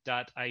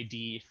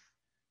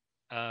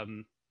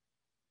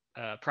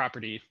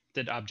property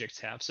that objects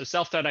have. So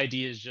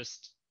self.id is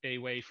just a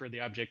way for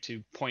the object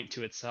to point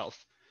to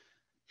itself.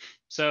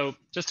 So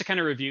just to kind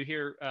of review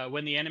here,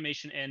 when the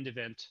animation end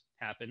event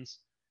happens,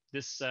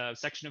 this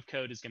section of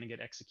code is going to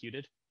get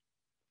executed.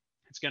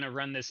 It's going to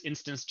run this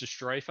instance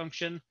destroy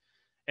function,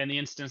 and the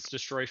instance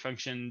destroy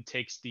function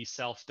takes the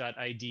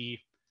self.id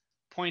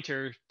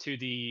pointer to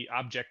the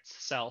object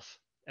self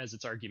as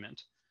its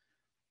argument.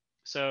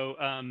 So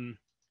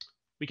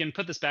we can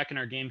put this back in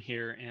our game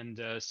here and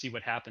see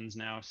what happens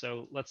now.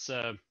 So let's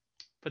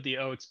put the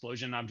O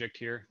explosion object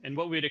here. And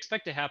what we'd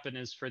expect to happen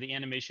is for the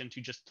animation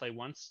to just play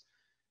once,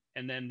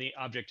 and then the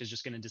object is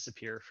just going to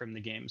disappear from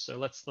the game. So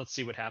let's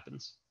see what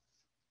happens.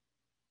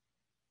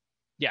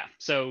 Yeah,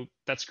 so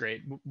that's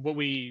great. What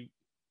we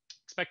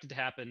expected to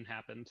happen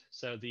happened.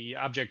 So the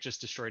object just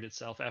destroyed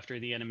itself after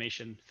the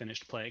animation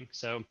finished playing.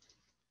 So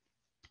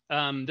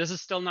this is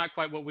still not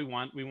quite what we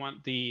want. We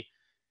want the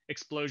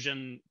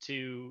explosion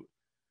to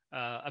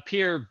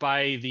appear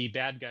by the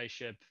bad guy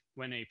ship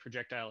when a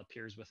projectile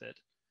appears with it.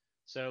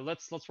 So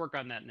let's work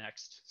on that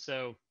next.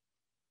 So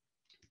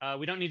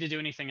we don't need to do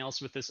anything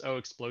else with this O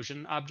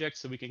explosion object,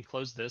 so we can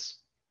close this.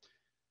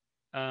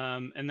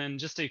 And then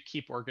just to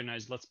keep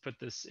organized, let's put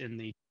this in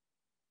the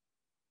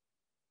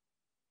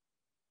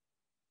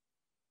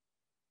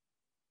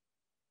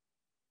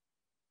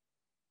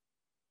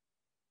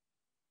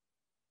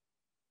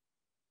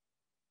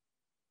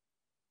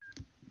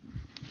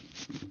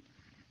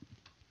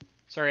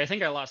Sorry, I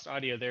think I lost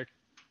audio there.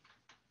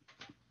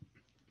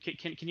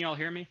 Can you all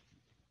hear me?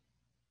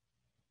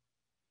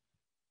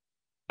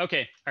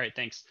 Okay, all right,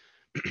 thanks.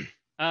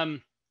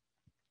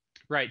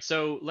 Right,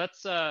 so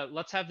let's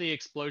have the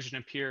explosion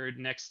appear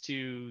next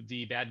to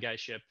the bad guy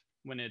ship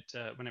when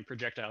a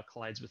projectile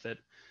collides with it.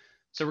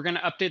 So we're going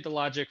to update the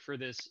logic for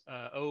this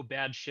O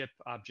bad ship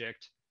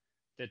object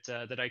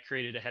that I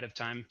created ahead of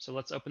time. So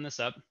let's open this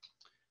up,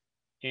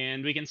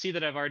 and we can see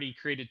that I've already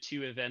created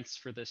 2 events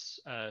for this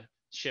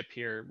ship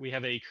here. We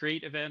have a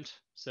create event,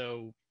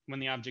 so when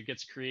the object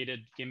gets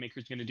created, GameMaker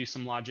is going to do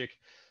some logic,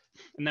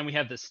 and then we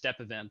have the step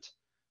event,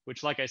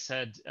 which, like I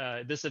said,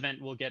 this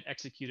event will get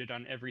executed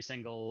on every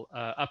single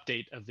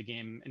update of the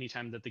game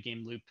anytime that the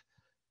game loop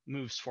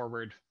moves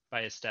forward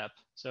by a step.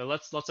 So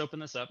let's open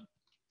this up,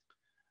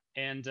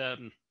 and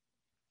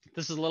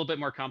this is a little bit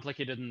more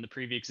complicated than the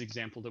previous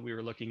example that we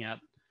were looking at,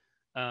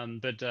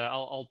 but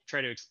I'll try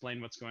to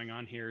explain what's going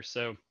on here.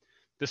 So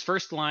this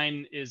first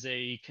line is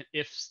a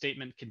if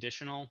statement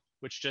conditional,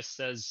 which just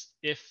says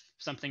if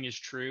something is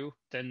true,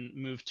 then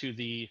move to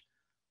the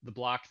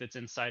block that's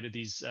inside of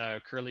these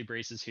curly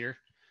braces here.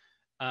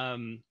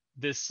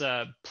 This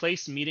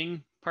place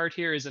meeting part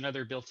here is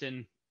another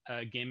built-in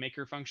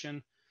GameMaker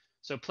function.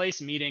 So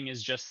place meeting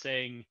is just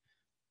saying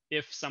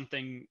if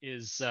something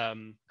is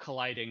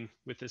colliding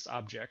with this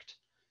object.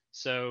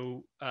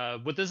 So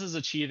what this is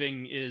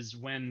achieving is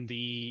when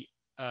the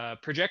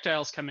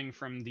projectiles coming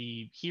from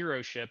the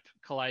hero ship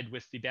collide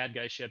with the bad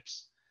guy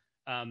ships,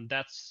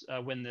 that's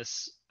when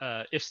this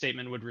if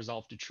statement would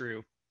resolve to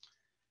true.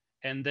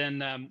 And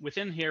then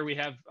within here, we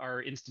have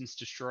our instance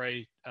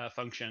destroy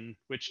function,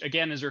 which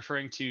again is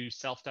referring to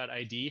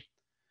self.id.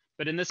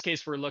 But in this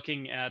case, we're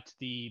looking at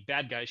the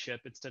bad guy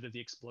ship instead of the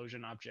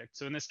explosion object.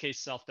 So in this case,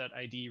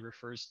 self.id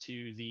refers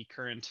to the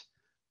current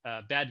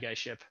bad guy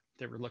ship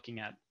that we're looking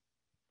at.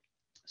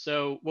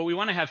 So what we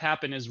want to have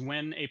happen is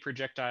when a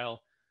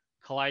projectile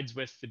collides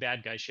with the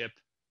bad guy ship,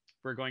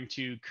 we're going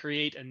to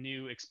create a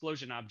new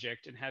explosion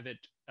object and have it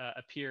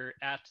appear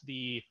at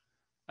the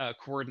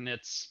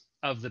coordinates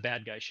of the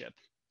bad guy ship.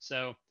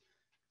 So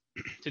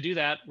to do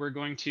that, we're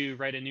going to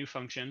write a new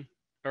function,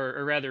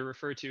 or rather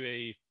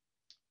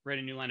write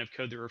a new line of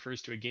code that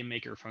refers to a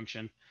GameMaker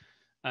function.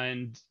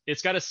 And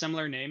it's got a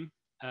similar name.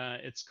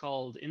 It's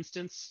called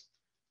instance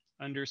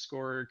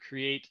underscore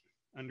create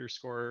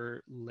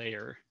underscore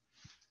layer.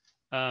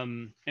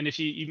 And if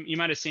you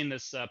might have seen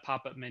this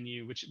pop-up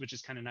menu, which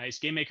is kind of nice.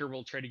 GameMaker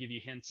will try to give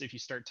you hints if you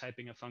start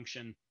typing a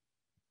function,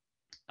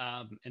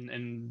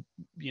 and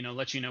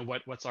let you know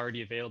what's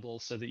already available,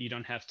 so that you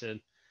don't have to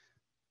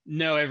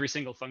know every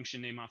single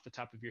function name off the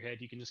top of your head.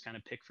 You can just kind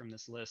of pick from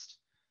this list.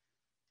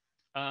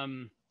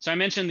 So I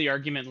mentioned the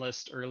argument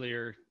list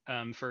earlier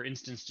for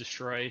instance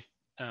destroy.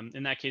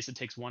 In that case, it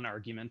takes 1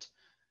 argument.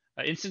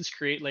 Instance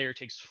create layer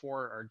takes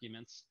 4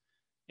 arguments.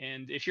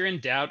 And if you're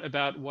in doubt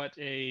about what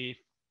a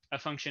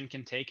function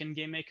can take in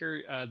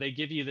GameMaker, they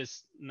give you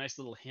this nice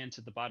little hint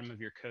at the bottom of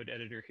your code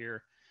editor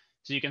here.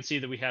 So you can see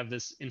that we have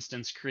this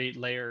instance create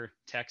layer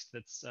text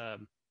that's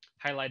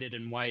highlighted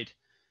in white,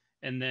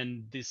 and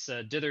then this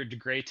dithered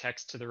gray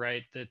text to the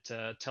right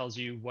that tells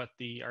you what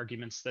the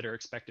arguments that are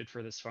expected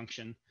for this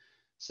function.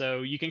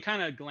 So you can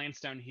kind of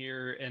glance down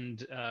here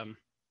and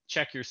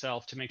check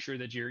yourself to make sure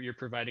that you're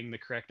providing the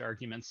correct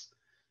arguments.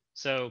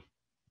 So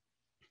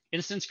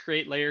instance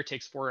create layer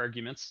takes 4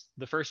 arguments.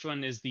 The first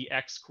one is the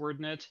X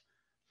coordinate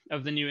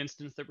of the new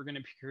instance that we're going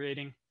to be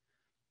creating.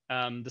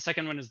 The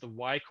second one is the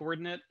Y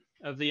coordinate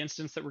of the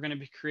instance that we're going to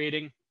be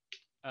creating.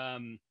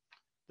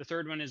 The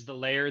third one is the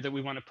layer that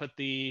we want to put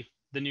the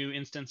new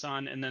instance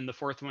on. And then the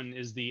fourth one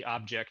is the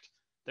object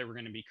that we're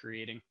going to be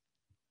creating.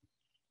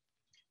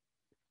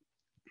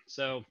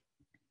 So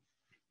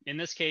in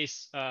this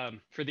case,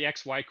 for the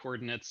XY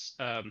coordinates,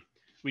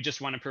 we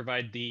just want to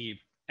provide the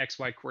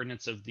XY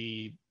coordinates of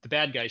the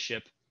bad guy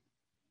ship.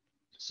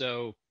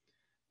 So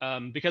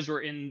because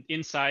we're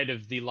inside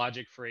of the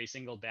logic for a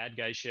single bad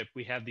guy ship,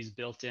 we have these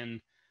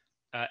built-in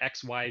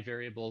XY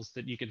variables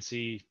that you can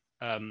see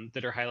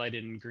that are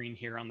highlighted in green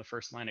here on the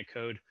first line of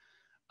code.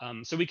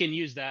 So we can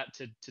use that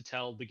to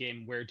tell the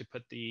game where to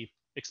put the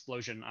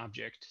explosion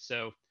object.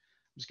 So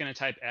I'm just going to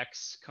type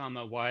X,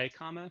 comma, Y,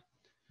 comma.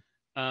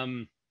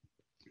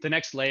 The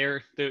next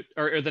layer,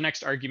 or the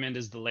next argument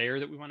is the layer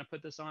that we want to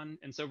put this on.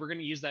 And so we're going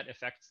to use that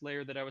effects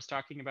layer that I was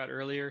talking about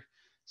earlier.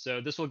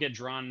 So this will get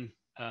drawn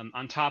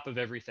on top of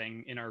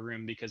everything in our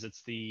room because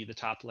it's the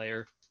top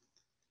layer.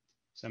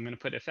 So I'm going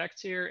to put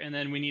effects here, and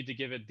then we need to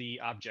give it the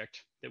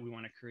object that we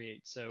want to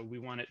create. So we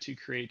want it to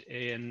create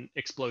an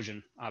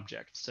explosion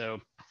object. So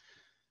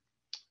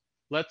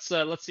let's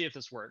see if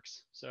this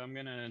works. So I'm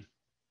going to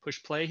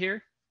push play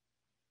here.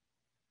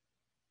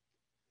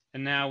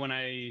 And now when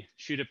I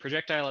shoot a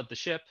projectile at the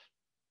ship,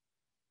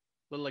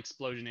 little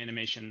explosion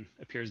animation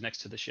appears next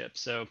to the ship.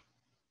 So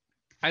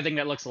I think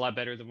that looks a lot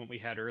better than what we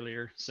had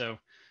earlier. So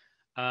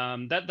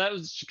that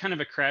was kind of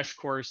a crash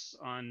course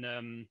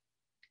on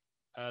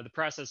the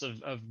process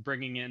of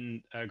bringing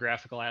in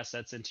graphical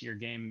assets into your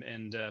game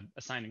and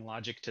assigning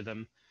logic to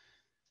them.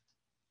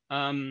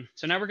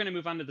 So now we're going to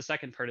move on to the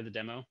second part of the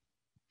demo.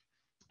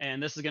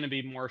 And this is going to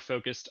be more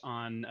focused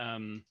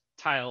on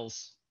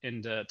tiles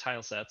and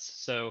tile sets.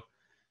 So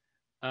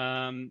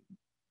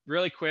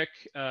really quick,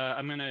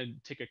 I'm going to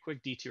take a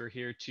quick detour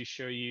here to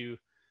show you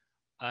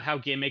how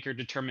GameMaker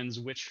determines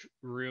which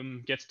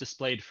room gets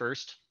displayed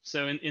first.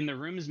 So in the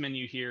Rooms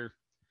menu here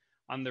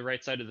on the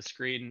right side of the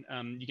screen,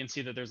 you can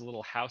see that there's a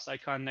little house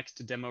icon next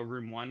to Demo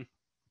Room 1.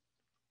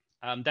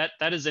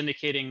 That is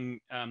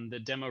indicating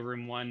that Demo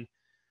Room 1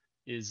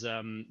 is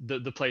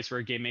the place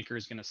where GameMaker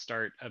is going to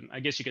start. I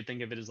guess you could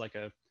think of it as like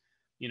a,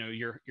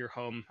 your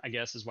home, I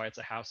guess, is why it's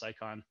a house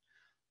icon.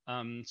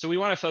 So we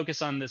want to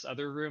focus on this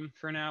other room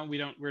for now.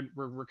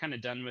 We're kind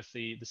of done with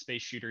the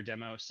space shooter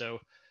demo. So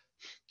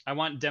I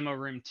want Demo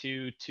Room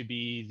 2 to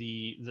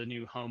be the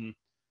new home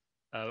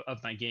of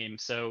my game.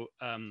 So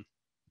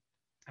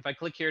if I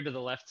click here to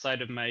the left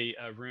side of my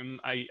room,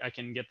 I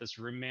can get this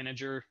room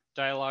manager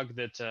dialog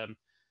that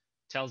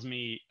tells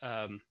me,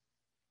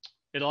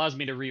 it allows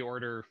me to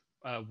reorder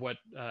what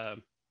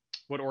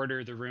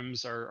order the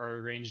rooms are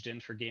arranged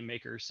in for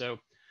GameMaker. So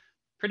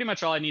pretty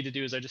much all I need to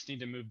do is I just need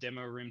to move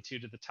Demo Room 2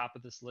 to the top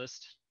of this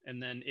list,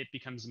 and then it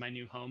becomes my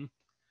new home.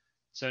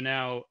 So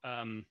now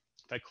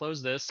if I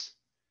close this,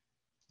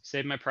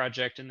 save my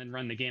project, and then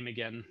run the game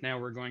again, now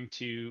we're going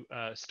to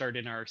start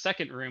in our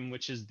second room,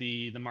 which is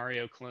the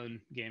Mario clone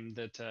game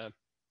that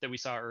we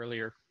saw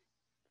earlier.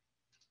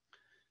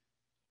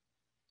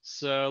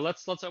 So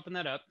let's open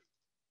that up.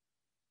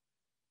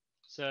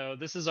 So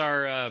this is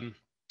our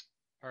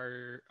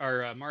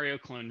Mario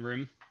clone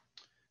room.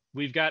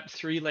 We've got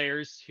 3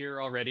 layers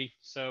here already.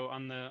 So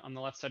on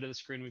the left side of the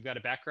screen, we've got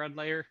a background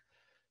layer,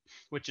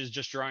 which is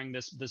just drawing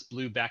this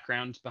blue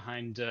background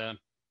behind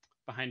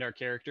our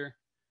character.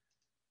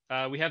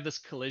 We have this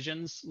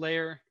collisions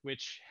layer,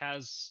 which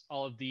has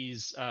all of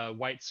these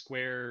white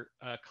square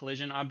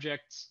collision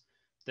objects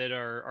that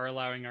are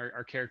allowing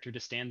our character to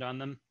stand on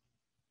them.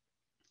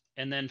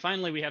 And then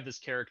finally, we have this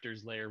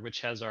characters layer,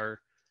 which has our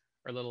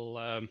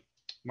little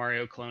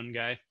Mario clone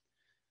guy.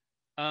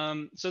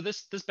 So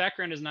this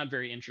background is not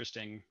very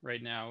interesting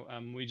right now.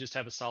 We just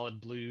have a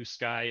solid blue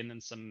sky and then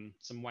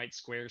some white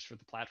squares for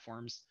the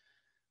platforms.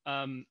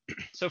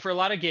 So for a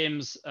lot of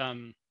games,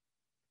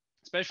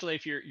 especially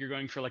if you're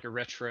going for like a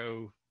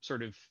retro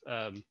sort of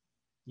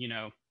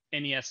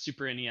NES,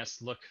 Super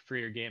NES look for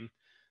your game,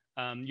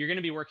 you're going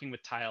to be working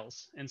with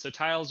tiles. And so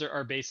tiles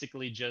are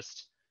basically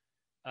just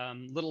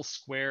little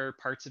square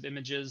parts of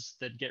images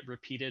that get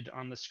repeated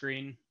on the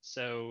screen.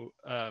 So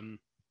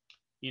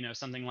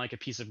something like a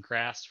piece of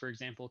grass, for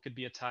example, could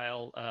be a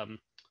tile.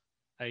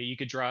 You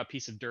could draw a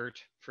piece of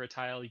dirt for a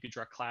tile. You could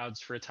draw clouds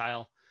for a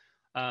tile.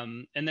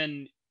 And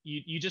then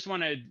you just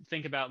want to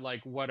think about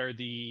like what are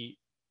the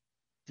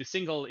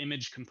single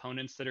image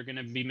components that are going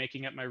to be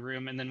making up my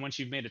room. And then once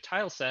you've made a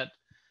tile set,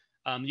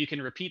 you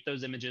can repeat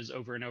those images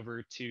over and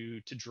over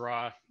to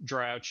draw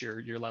out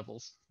your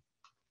levels.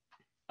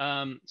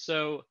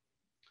 So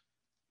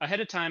ahead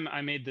of time,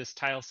 I made this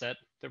tile set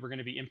that we're going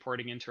to be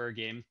importing into our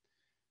game.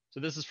 So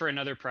this is for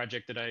another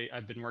project that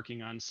I've been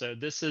working on. So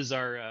this is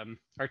our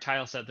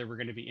tile set that we're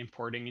going to be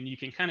importing, and you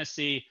can kind of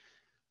see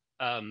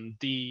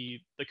the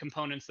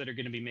components that are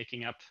going to be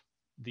making up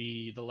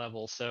the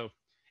level. So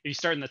if you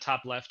start in the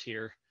top left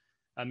here,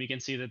 you can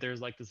see that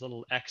there's like this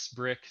little X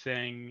brick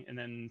thing, and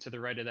then to the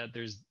right of that,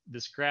 there's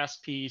this grass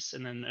piece,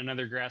 and then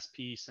another grass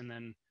piece, and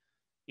then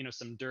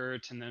some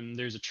dirt, and then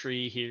there's a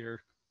tree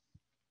here.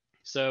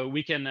 So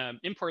we can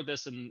import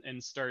this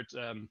and start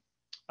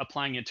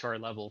applying it to our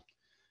level.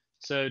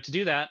 So to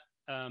do that,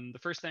 the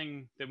first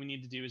thing that we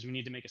need to do is we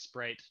need to make a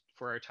sprite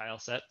for our tile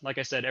set. Like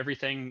I said,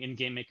 everything in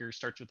GameMaker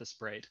starts with a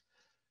sprite.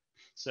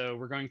 So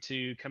we're going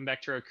to come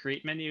back to our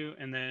create menu,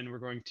 and then we're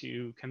going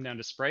to come down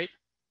to sprite.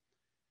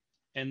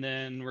 And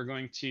then we're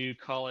going to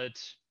call it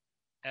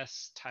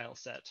S tile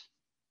set.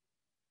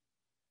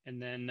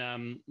 And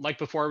then like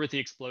before with the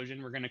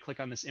explosion, we're going to click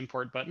on this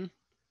import button.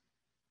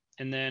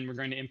 And then we're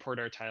going to import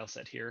our tile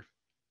set here.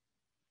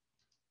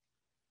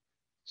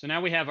 So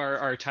now we have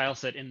our tile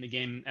set in the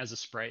game as a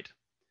sprite.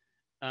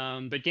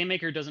 But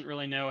GameMaker doesn't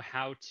really know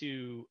how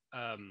to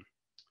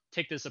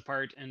take this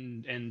apart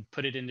and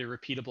put it into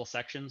repeatable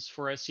sections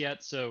for us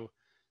yet. So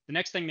the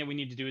next thing that we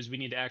need to do is we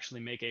need to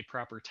actually make a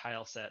proper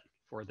tile set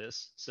for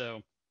this.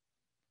 So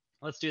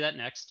let's do that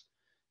next.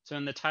 So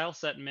in the tile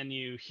set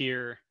menu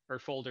here, or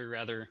folder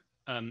rather,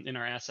 in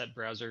our asset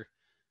browser,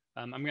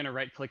 I'm going to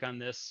right click on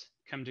this,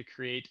 come to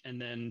create, and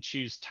then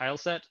choose tile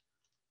set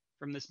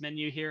from this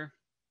menu here.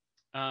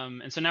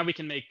 And so now we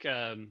can make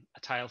a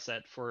tile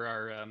set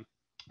for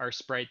our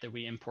sprite that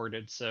we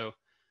imported. So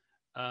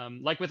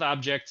like with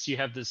objects, you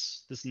have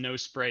this no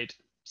sprite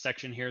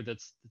section here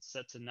that's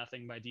set to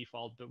nothing by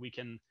default, but we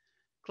can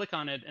click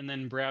on it and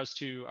then browse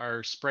to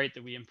our sprite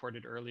that we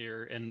imported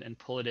earlier and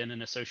pull it in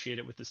and associate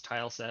it with this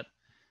tile set.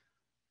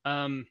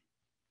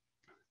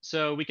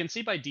 So we can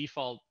see by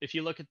default, if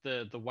you look at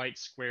the white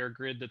square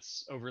grid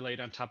that's overlaid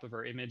on top of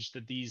our image,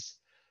 that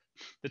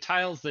the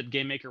tiles that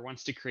GameMaker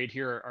wants to create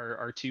here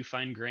are too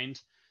fine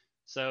grained.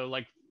 So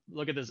like,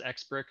 look at this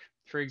X brick,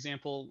 for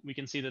example. We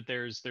can see that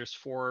there's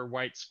 4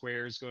 white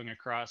squares going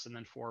across and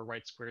then 4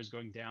 white squares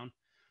going down.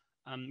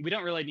 We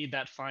don't really need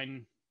that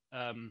fine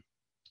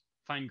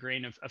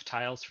grain of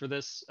tiles for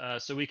this.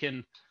 So we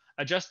can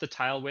adjust the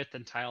tile width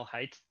and tile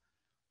height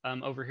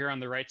over here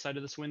on the right side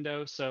of this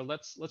window. So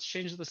let's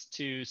change this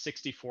to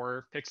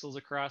 64 pixels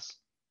across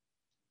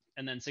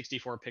and then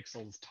 64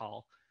 pixels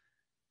tall.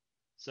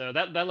 So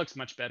that looks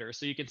much better.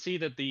 So you can see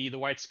that the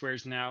white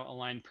squares now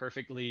align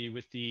perfectly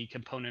with the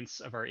components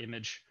of our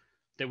image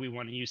that we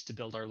want to use to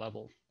build our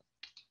level.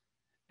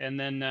 And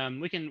then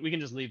we can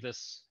just leave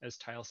this as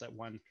tile set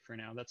 1 for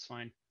now. That's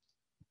fine.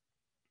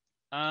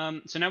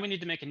 So now we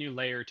need to make a new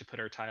layer to put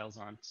our tiles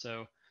on.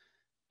 So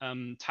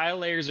tile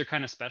layers are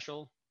kind of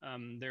special.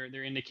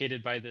 They're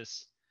indicated by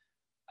this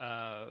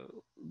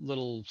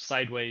little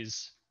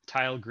sideways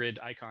tile grid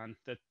icon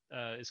that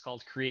is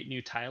called Create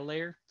New Tile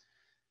Layer.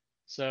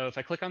 So if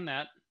I click on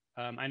that,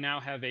 I now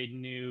have a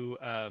new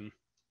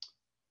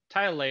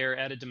tile layer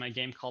added to my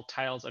game called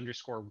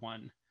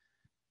tiles_1.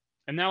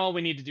 And now all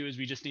we need to do is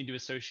we just need to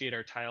associate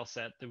our tile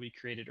set that we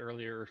created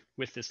earlier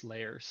with this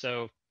layer.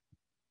 So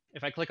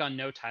if I click on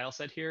no tile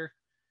set here,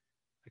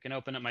 I can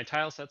open up my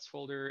tile sets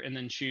folder and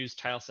then choose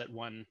tile set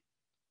 1,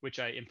 which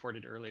I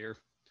imported earlier.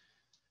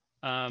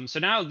 So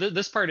now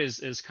this part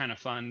is kind of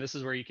fun. This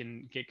is where you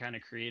can get kind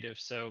of creative.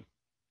 So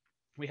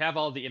we have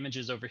all the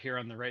images over here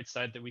on the right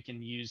side that we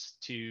can use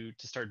to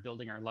start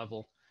building our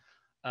level.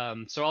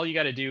 So all you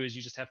got to do is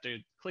you just have to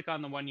click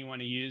on the one you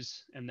want to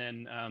use, and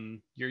then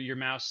your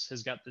mouse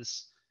has got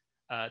this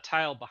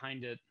tile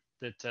behind it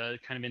that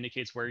kind of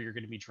indicates where you're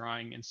going to be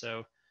drawing. And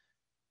so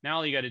now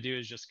all you got to do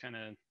is just kind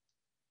of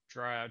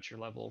draw out your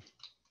level.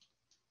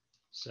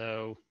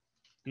 So,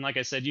 and like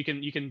I said, you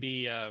can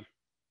be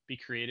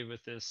creative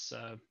with this.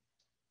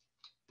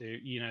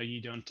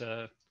 You don't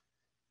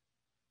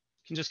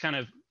can just kind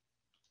of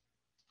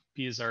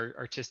be as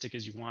artistic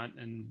as you want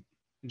and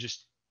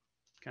just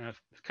kind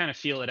of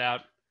feel it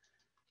out.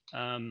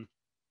 And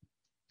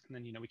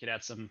then we could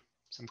add some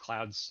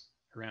clouds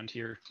around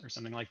here or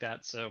something like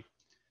that. So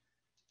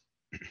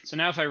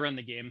now if I run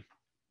the game,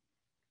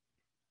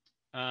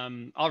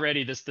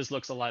 already this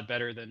looks a lot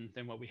better than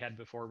what we had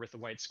before with the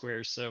white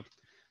squares. So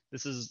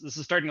this is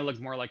starting to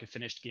look more like a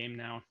finished game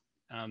now.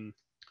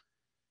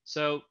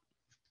 So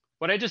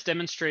what I just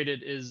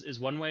demonstrated is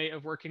one way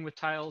of working with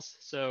tiles.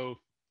 So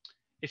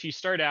if you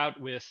start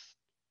out with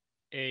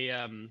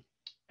a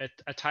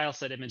tile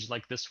set image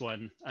like this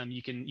one,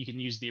 you can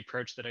use the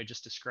approach that I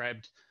just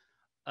described.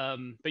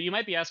 But you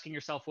might be asking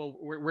yourself, well,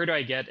 where do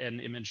I get an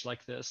image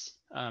like this?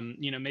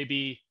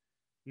 Maybe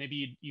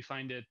you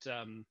find it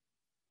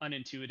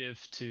unintuitive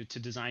to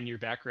design your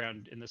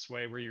background in this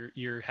way, where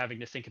you're having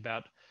to think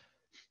about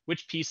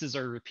which pieces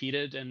are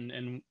repeated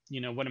and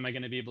what am I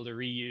going to be able to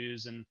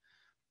reuse, and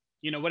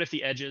what if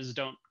the edges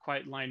don't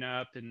quite line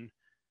up, and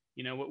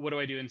what do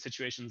I do in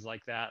situations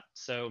like that?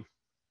 So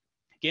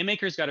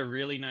GameMaker's got a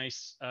really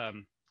nice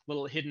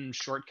little hidden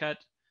shortcut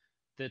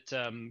that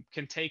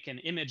can take an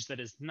image that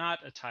is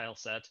not a tile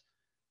set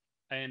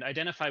and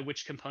identify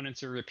which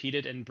components are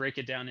repeated and break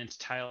it down into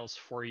tiles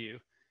for you.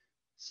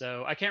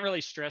 So I can't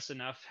really stress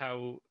enough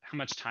how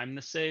much time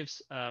this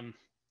saves,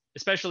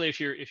 especially if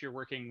you're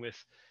working with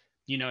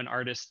an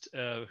artist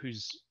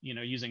who's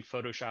using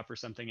Photoshop or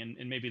something,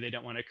 and maybe they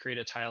don't want to create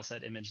a tile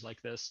set image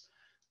like this.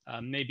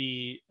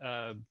 Maybe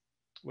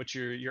what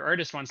your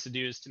artist wants to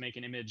do is to make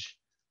an image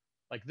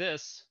like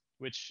this,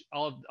 which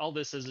all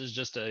this is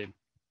just a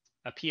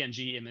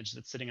PNG image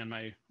that's sitting on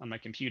my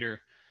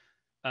computer.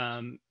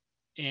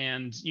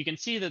 And you can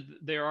see that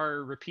there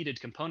are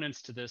repeated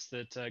components to this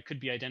that could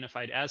be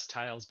identified as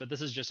tiles, but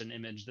this is just an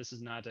image. This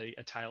is not a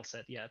tile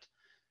set yet.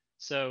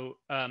 So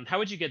how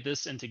would you get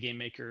this into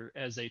GameMaker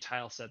as a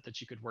tile set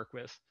that you could work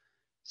with?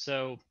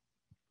 So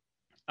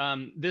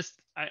this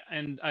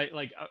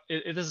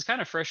is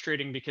kind of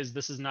frustrating because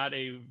this is not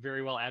a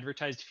very well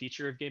advertised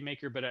feature of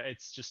GameMaker, but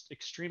it's just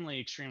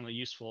extremely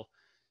useful.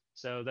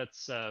 So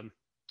that's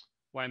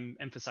why I'm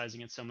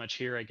emphasizing it so much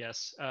here, I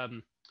guess.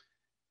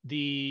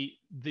 The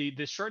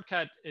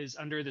shortcut is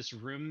under this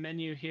room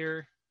menu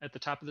here at the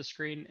top of the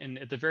screen, and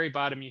at the very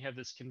bottom you have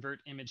this convert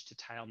image to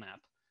tile map,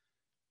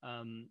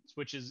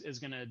 which is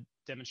going to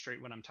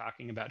demonstrate what I'm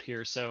talking about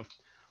here. So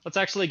let's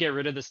actually get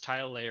rid of this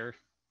tile layer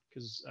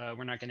because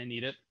we're not going to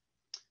need it.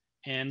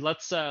 And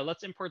let's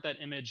import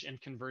that image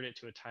and convert it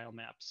to a tile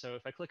map. So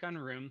if I click on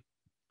room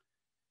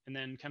and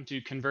then come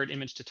to convert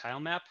image to tile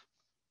map,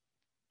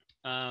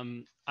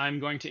 I'm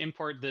going to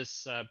import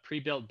this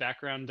pre-built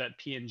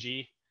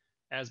background.png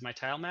as my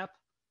tile map.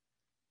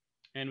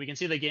 And we can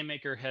see the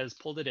GameMaker has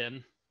pulled it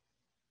in.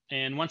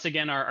 And once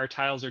again, our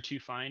tiles are too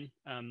fine.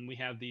 We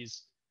have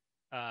these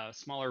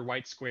smaller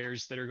white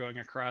squares that are going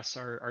across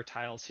our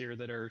tiles here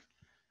that are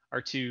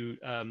too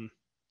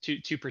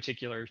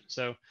particular.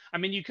 So I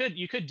mean, you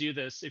could do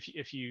this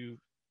if you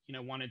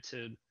wanted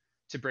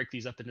to break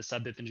these up into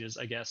sub images,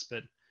 I guess.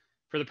 But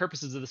for the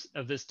purposes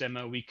of this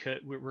demo,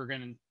 we're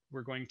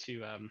going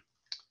to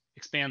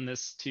expand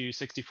this to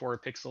 64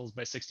 pixels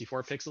by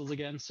 64 pixels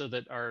again, so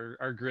that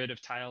our grid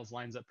of tiles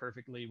lines up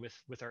perfectly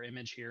with our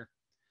image here.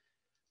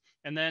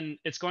 And then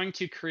it's going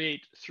to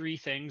create three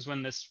things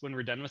when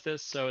we're done with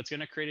this. So it's going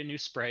to create a new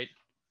sprite.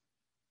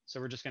 So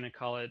we're just going to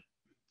call it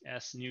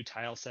S new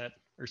tile set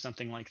or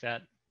something like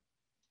that.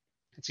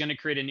 It's going to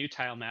create a new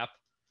tile map.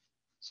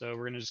 So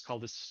we're going to just call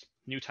this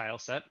new tile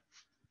set.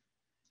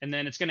 And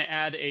then it's going to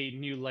add a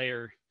new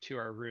layer to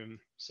our room.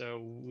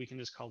 So we can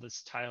just call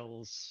this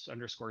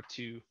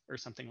tiles_2 or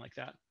something like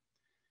that.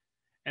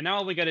 And now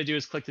all we got to do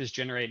is click this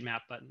generate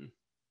map button.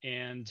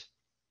 And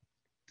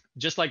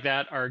just like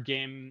that, our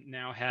game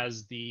now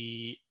has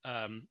the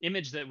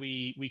image that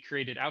we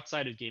created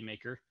outside of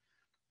GameMaker.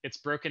 It's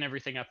broken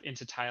everything up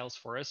into tiles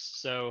for us.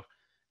 So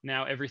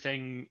now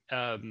everything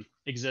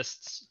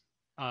exists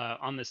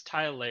on this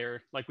tile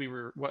layer like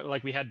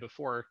we had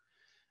before.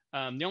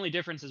 The only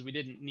difference is we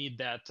didn't need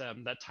that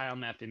tile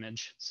map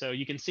image. So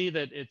you can see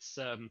that it's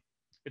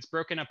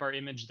broken up our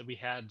image that we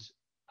had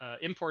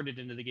imported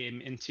into the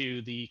game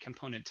into the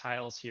component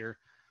tiles here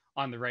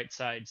on the right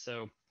side.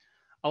 So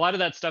a lot of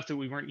that stuff that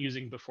we weren't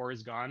using before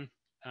is gone.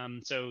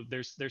 So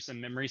there's some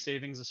memory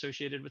savings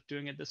associated with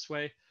doing it this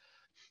way.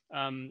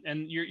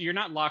 And you're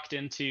not locked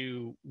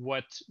into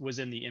what was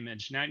in the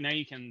image. Now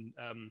you can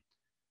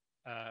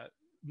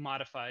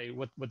modify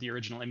what the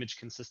original image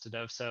consisted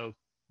of. So,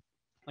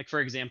 like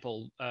for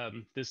example,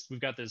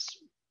 we've got this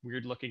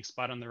weird looking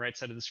spot on the right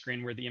side of the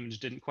screen where the image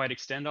didn't quite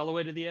extend all the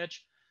way to the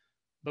edge,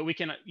 but we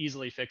can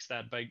easily fix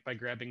that by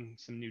grabbing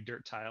some new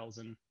dirt tiles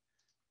and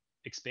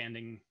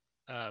expanding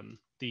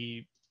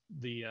the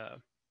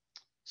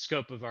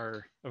scope of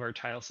our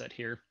tile set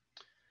here.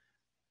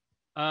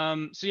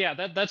 So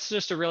yeah, that's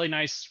just a really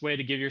nice way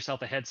to give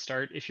yourself a head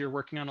start if you're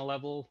working on a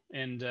level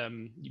and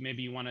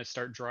maybe you want to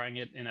start drawing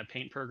it in a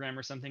paint program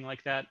or something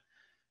like that.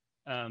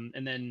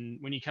 And then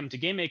when you come to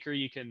GameMaker,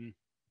 you can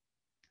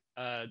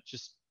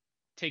just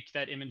take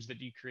that image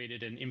that you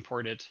created and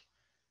import it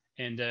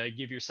and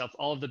give yourself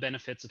all of the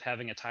benefits of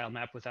having a tile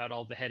map without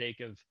all the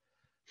headache of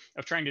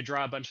trying to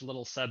draw a bunch of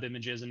little sub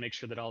images and make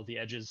sure that all the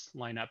edges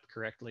line up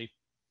correctly.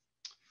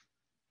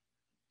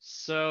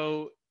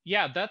 So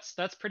yeah,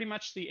 that's pretty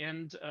much the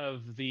end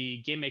of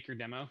the GameMaker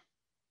demo.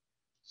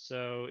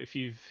 So if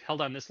you've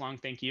held on this long,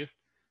 thank you.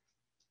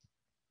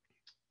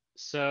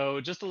 So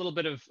just a little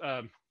bit of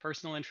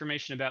personal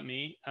information about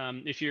me.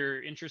 If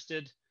you're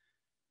interested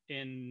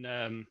in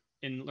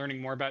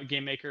learning more about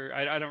GameMaker,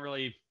 I don't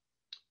really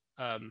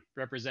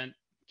represent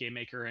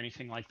GameMaker or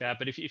anything like that.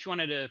 But if you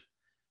wanted to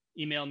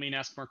email me and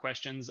ask more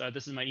questions,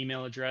 this is my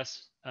email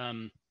address.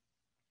 I'm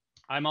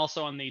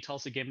also on the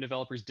Tulsa Game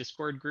Developers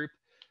Discord group,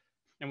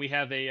 and we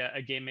have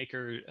a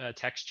GameMaker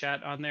text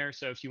chat on there.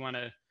 So if you want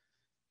to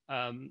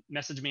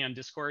message me on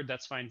Discord,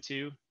 that's fine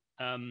too.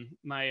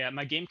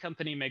 My game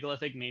company,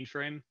 Megalithic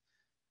Mainframe,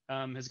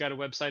 has got a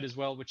website as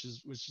well, which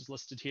is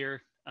listed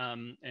here.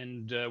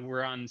 And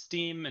we're on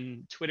Steam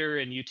and Twitter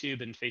and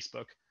YouTube and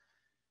Facebook.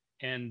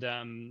 And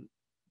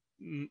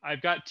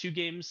I've got 2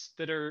 games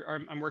that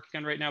I'm working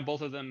on right now,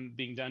 both of them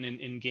being done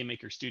in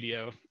GameMaker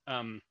Studio.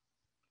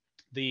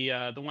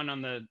 The one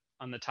on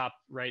the top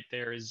right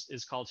there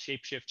is called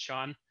Shapeshift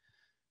Sean.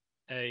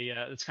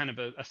 It's kind of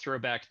a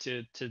throwback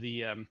to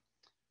the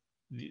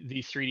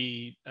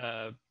 3D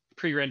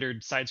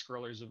pre-rendered side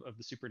scrollers of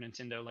the Super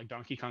Nintendo, like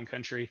Donkey Kong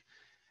Country.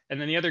 And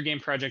then the other game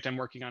project I'm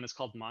working on is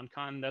called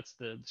MonCon. That's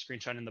the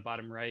screenshot in the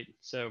bottom right.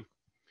 So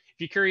if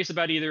you're curious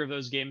about either of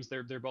those games,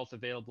 they're both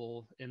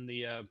available in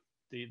the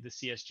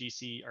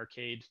CSGC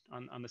arcade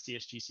on the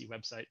CSGC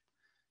website.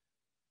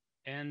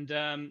 And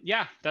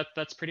yeah,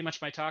 that's pretty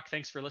much my talk.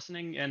 Thanks for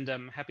listening, and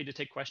I'm happy to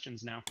take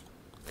questions now.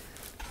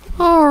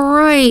 All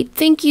right.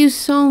 Thank you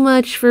so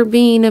much for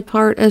being a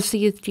part of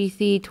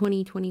CSGC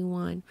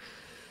 2021.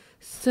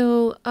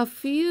 So, a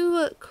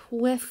few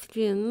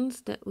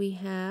questions that we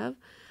have.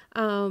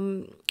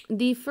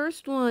 The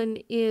first one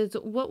is,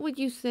 what would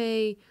you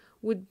say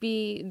would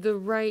be the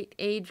right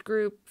age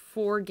group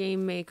for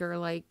Game Maker?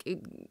 Like,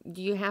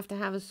 do you have to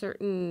have a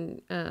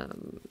certain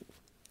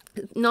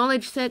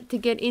knowledge set to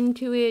get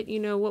into it? You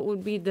know, what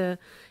would be the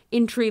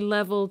entry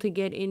level to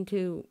get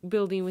into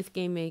building with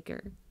Game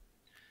Maker?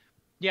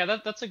 Yeah,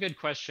 that's a good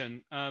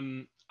question.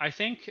 I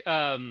think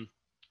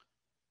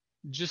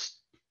just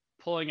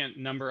pulling a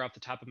number off the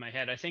top of my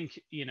head, I think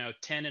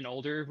 10 and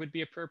older would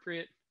be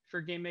appropriate for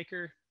Game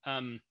Maker.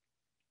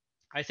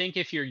 I think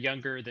if you're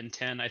younger than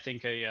 10, I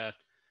think a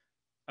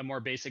more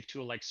basic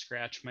tool like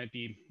Scratch might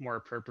be more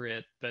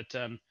appropriate. But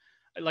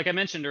like I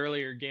mentioned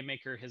earlier, Game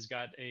Maker has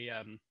got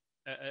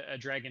a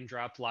drag and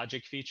drop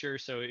logic feature.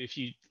 So if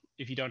you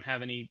don't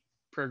have any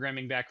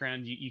programming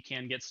background, you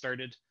can get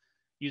started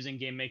using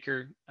Game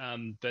Maker.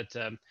 But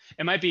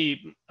it might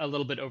be a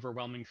little bit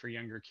overwhelming for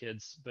younger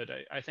kids. But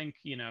I think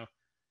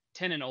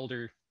 10 and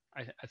older,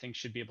 I think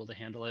should be able to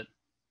handle it.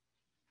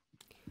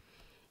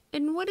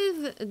 And what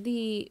is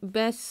the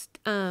best,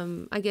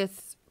 I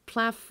guess,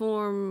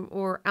 platform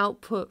or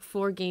output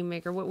for Game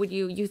Maker? What would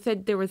you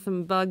said there were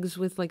some bugs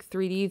with like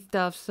 3D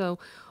stuff. So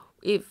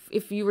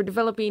if you were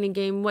developing a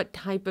game, what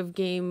type of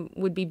game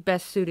would be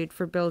best suited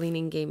for building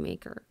in Game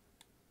Maker?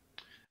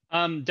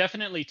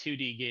 Definitely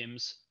 2D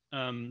games.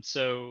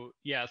 So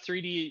yeah,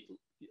 3D,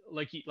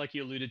 like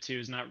you alluded to,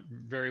 is not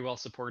very well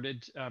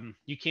supported.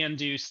 You can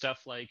do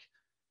stuff like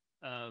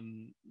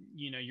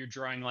you're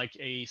drawing like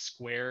a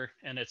square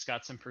and it's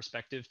got some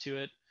perspective to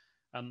it.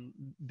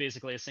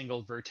 Basically a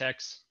single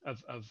vertex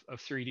of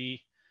 3D.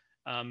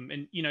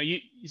 And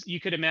you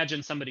could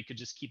imagine somebody could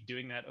just keep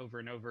doing that over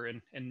and over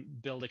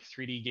and build a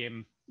 3D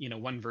game,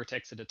 one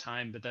vertex at a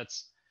time, but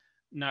that's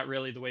not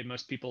really the way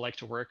most people like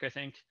to work, I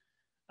think.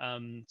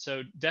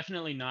 So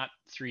definitely not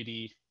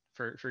 3D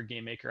for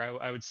Game Maker.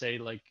 I would say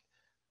like,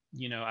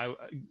 I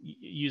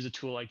use a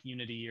tool like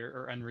Unity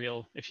or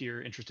Unreal if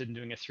you're interested in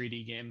doing a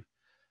 3D game.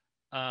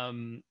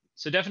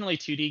 So definitely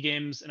 2D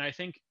games, and I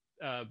think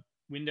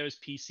Windows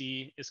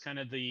PC is kind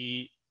of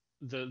the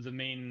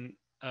main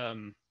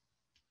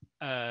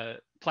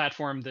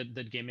platform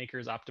that Game Maker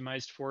is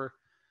optimized for.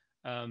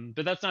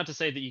 But that's not to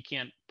say that you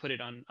can't put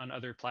it on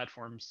other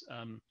platforms.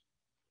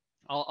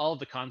 All of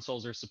the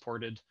consoles are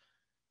supported,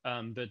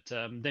 but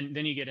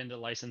then you get into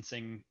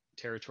licensing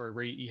territory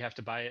where you have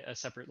to buy a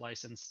separate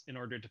license in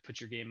order to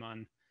put your game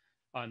on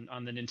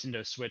the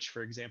Nintendo Switch,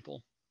 for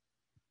example.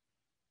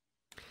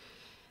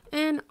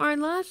 And our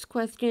last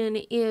question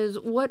is,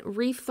 what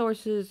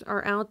resources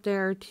are out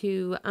there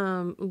to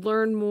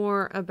learn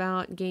more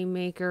about Game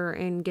Maker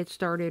and get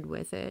started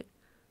with it?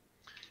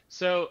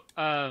 So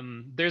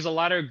there's a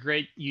lot of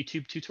great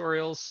YouTube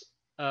tutorials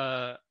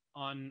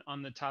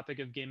on the topic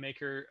of Game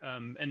Maker,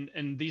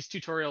 and these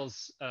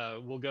tutorials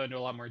will go into a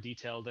lot more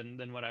detail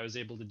than what I was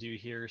able to do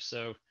here.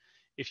 So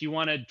if you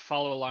want to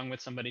follow along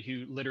with somebody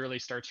who literally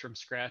starts from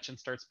scratch and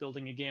starts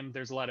building a game,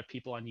 there's a lot of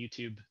people on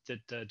YouTube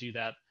that do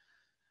that.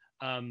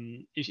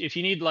 If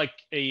you need like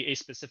a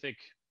specific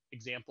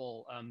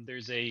example,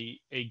 there's a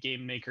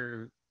Game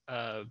Maker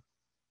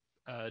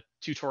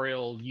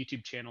tutorial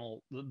YouTube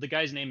channel. The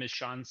guy's name is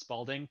Sean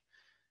Spalding.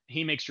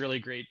 He makes really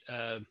great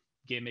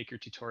Game Maker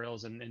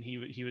tutorials, and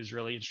he was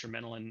really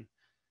instrumental in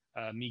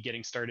me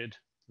getting started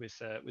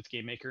with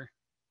Game Maker.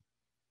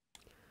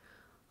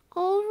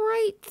 All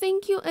right.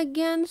 Thank you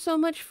again so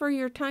much for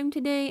your time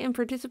today and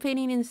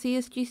participating in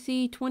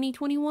CSGC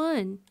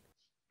 2021.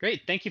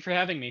 Great. Thank you for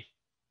having me.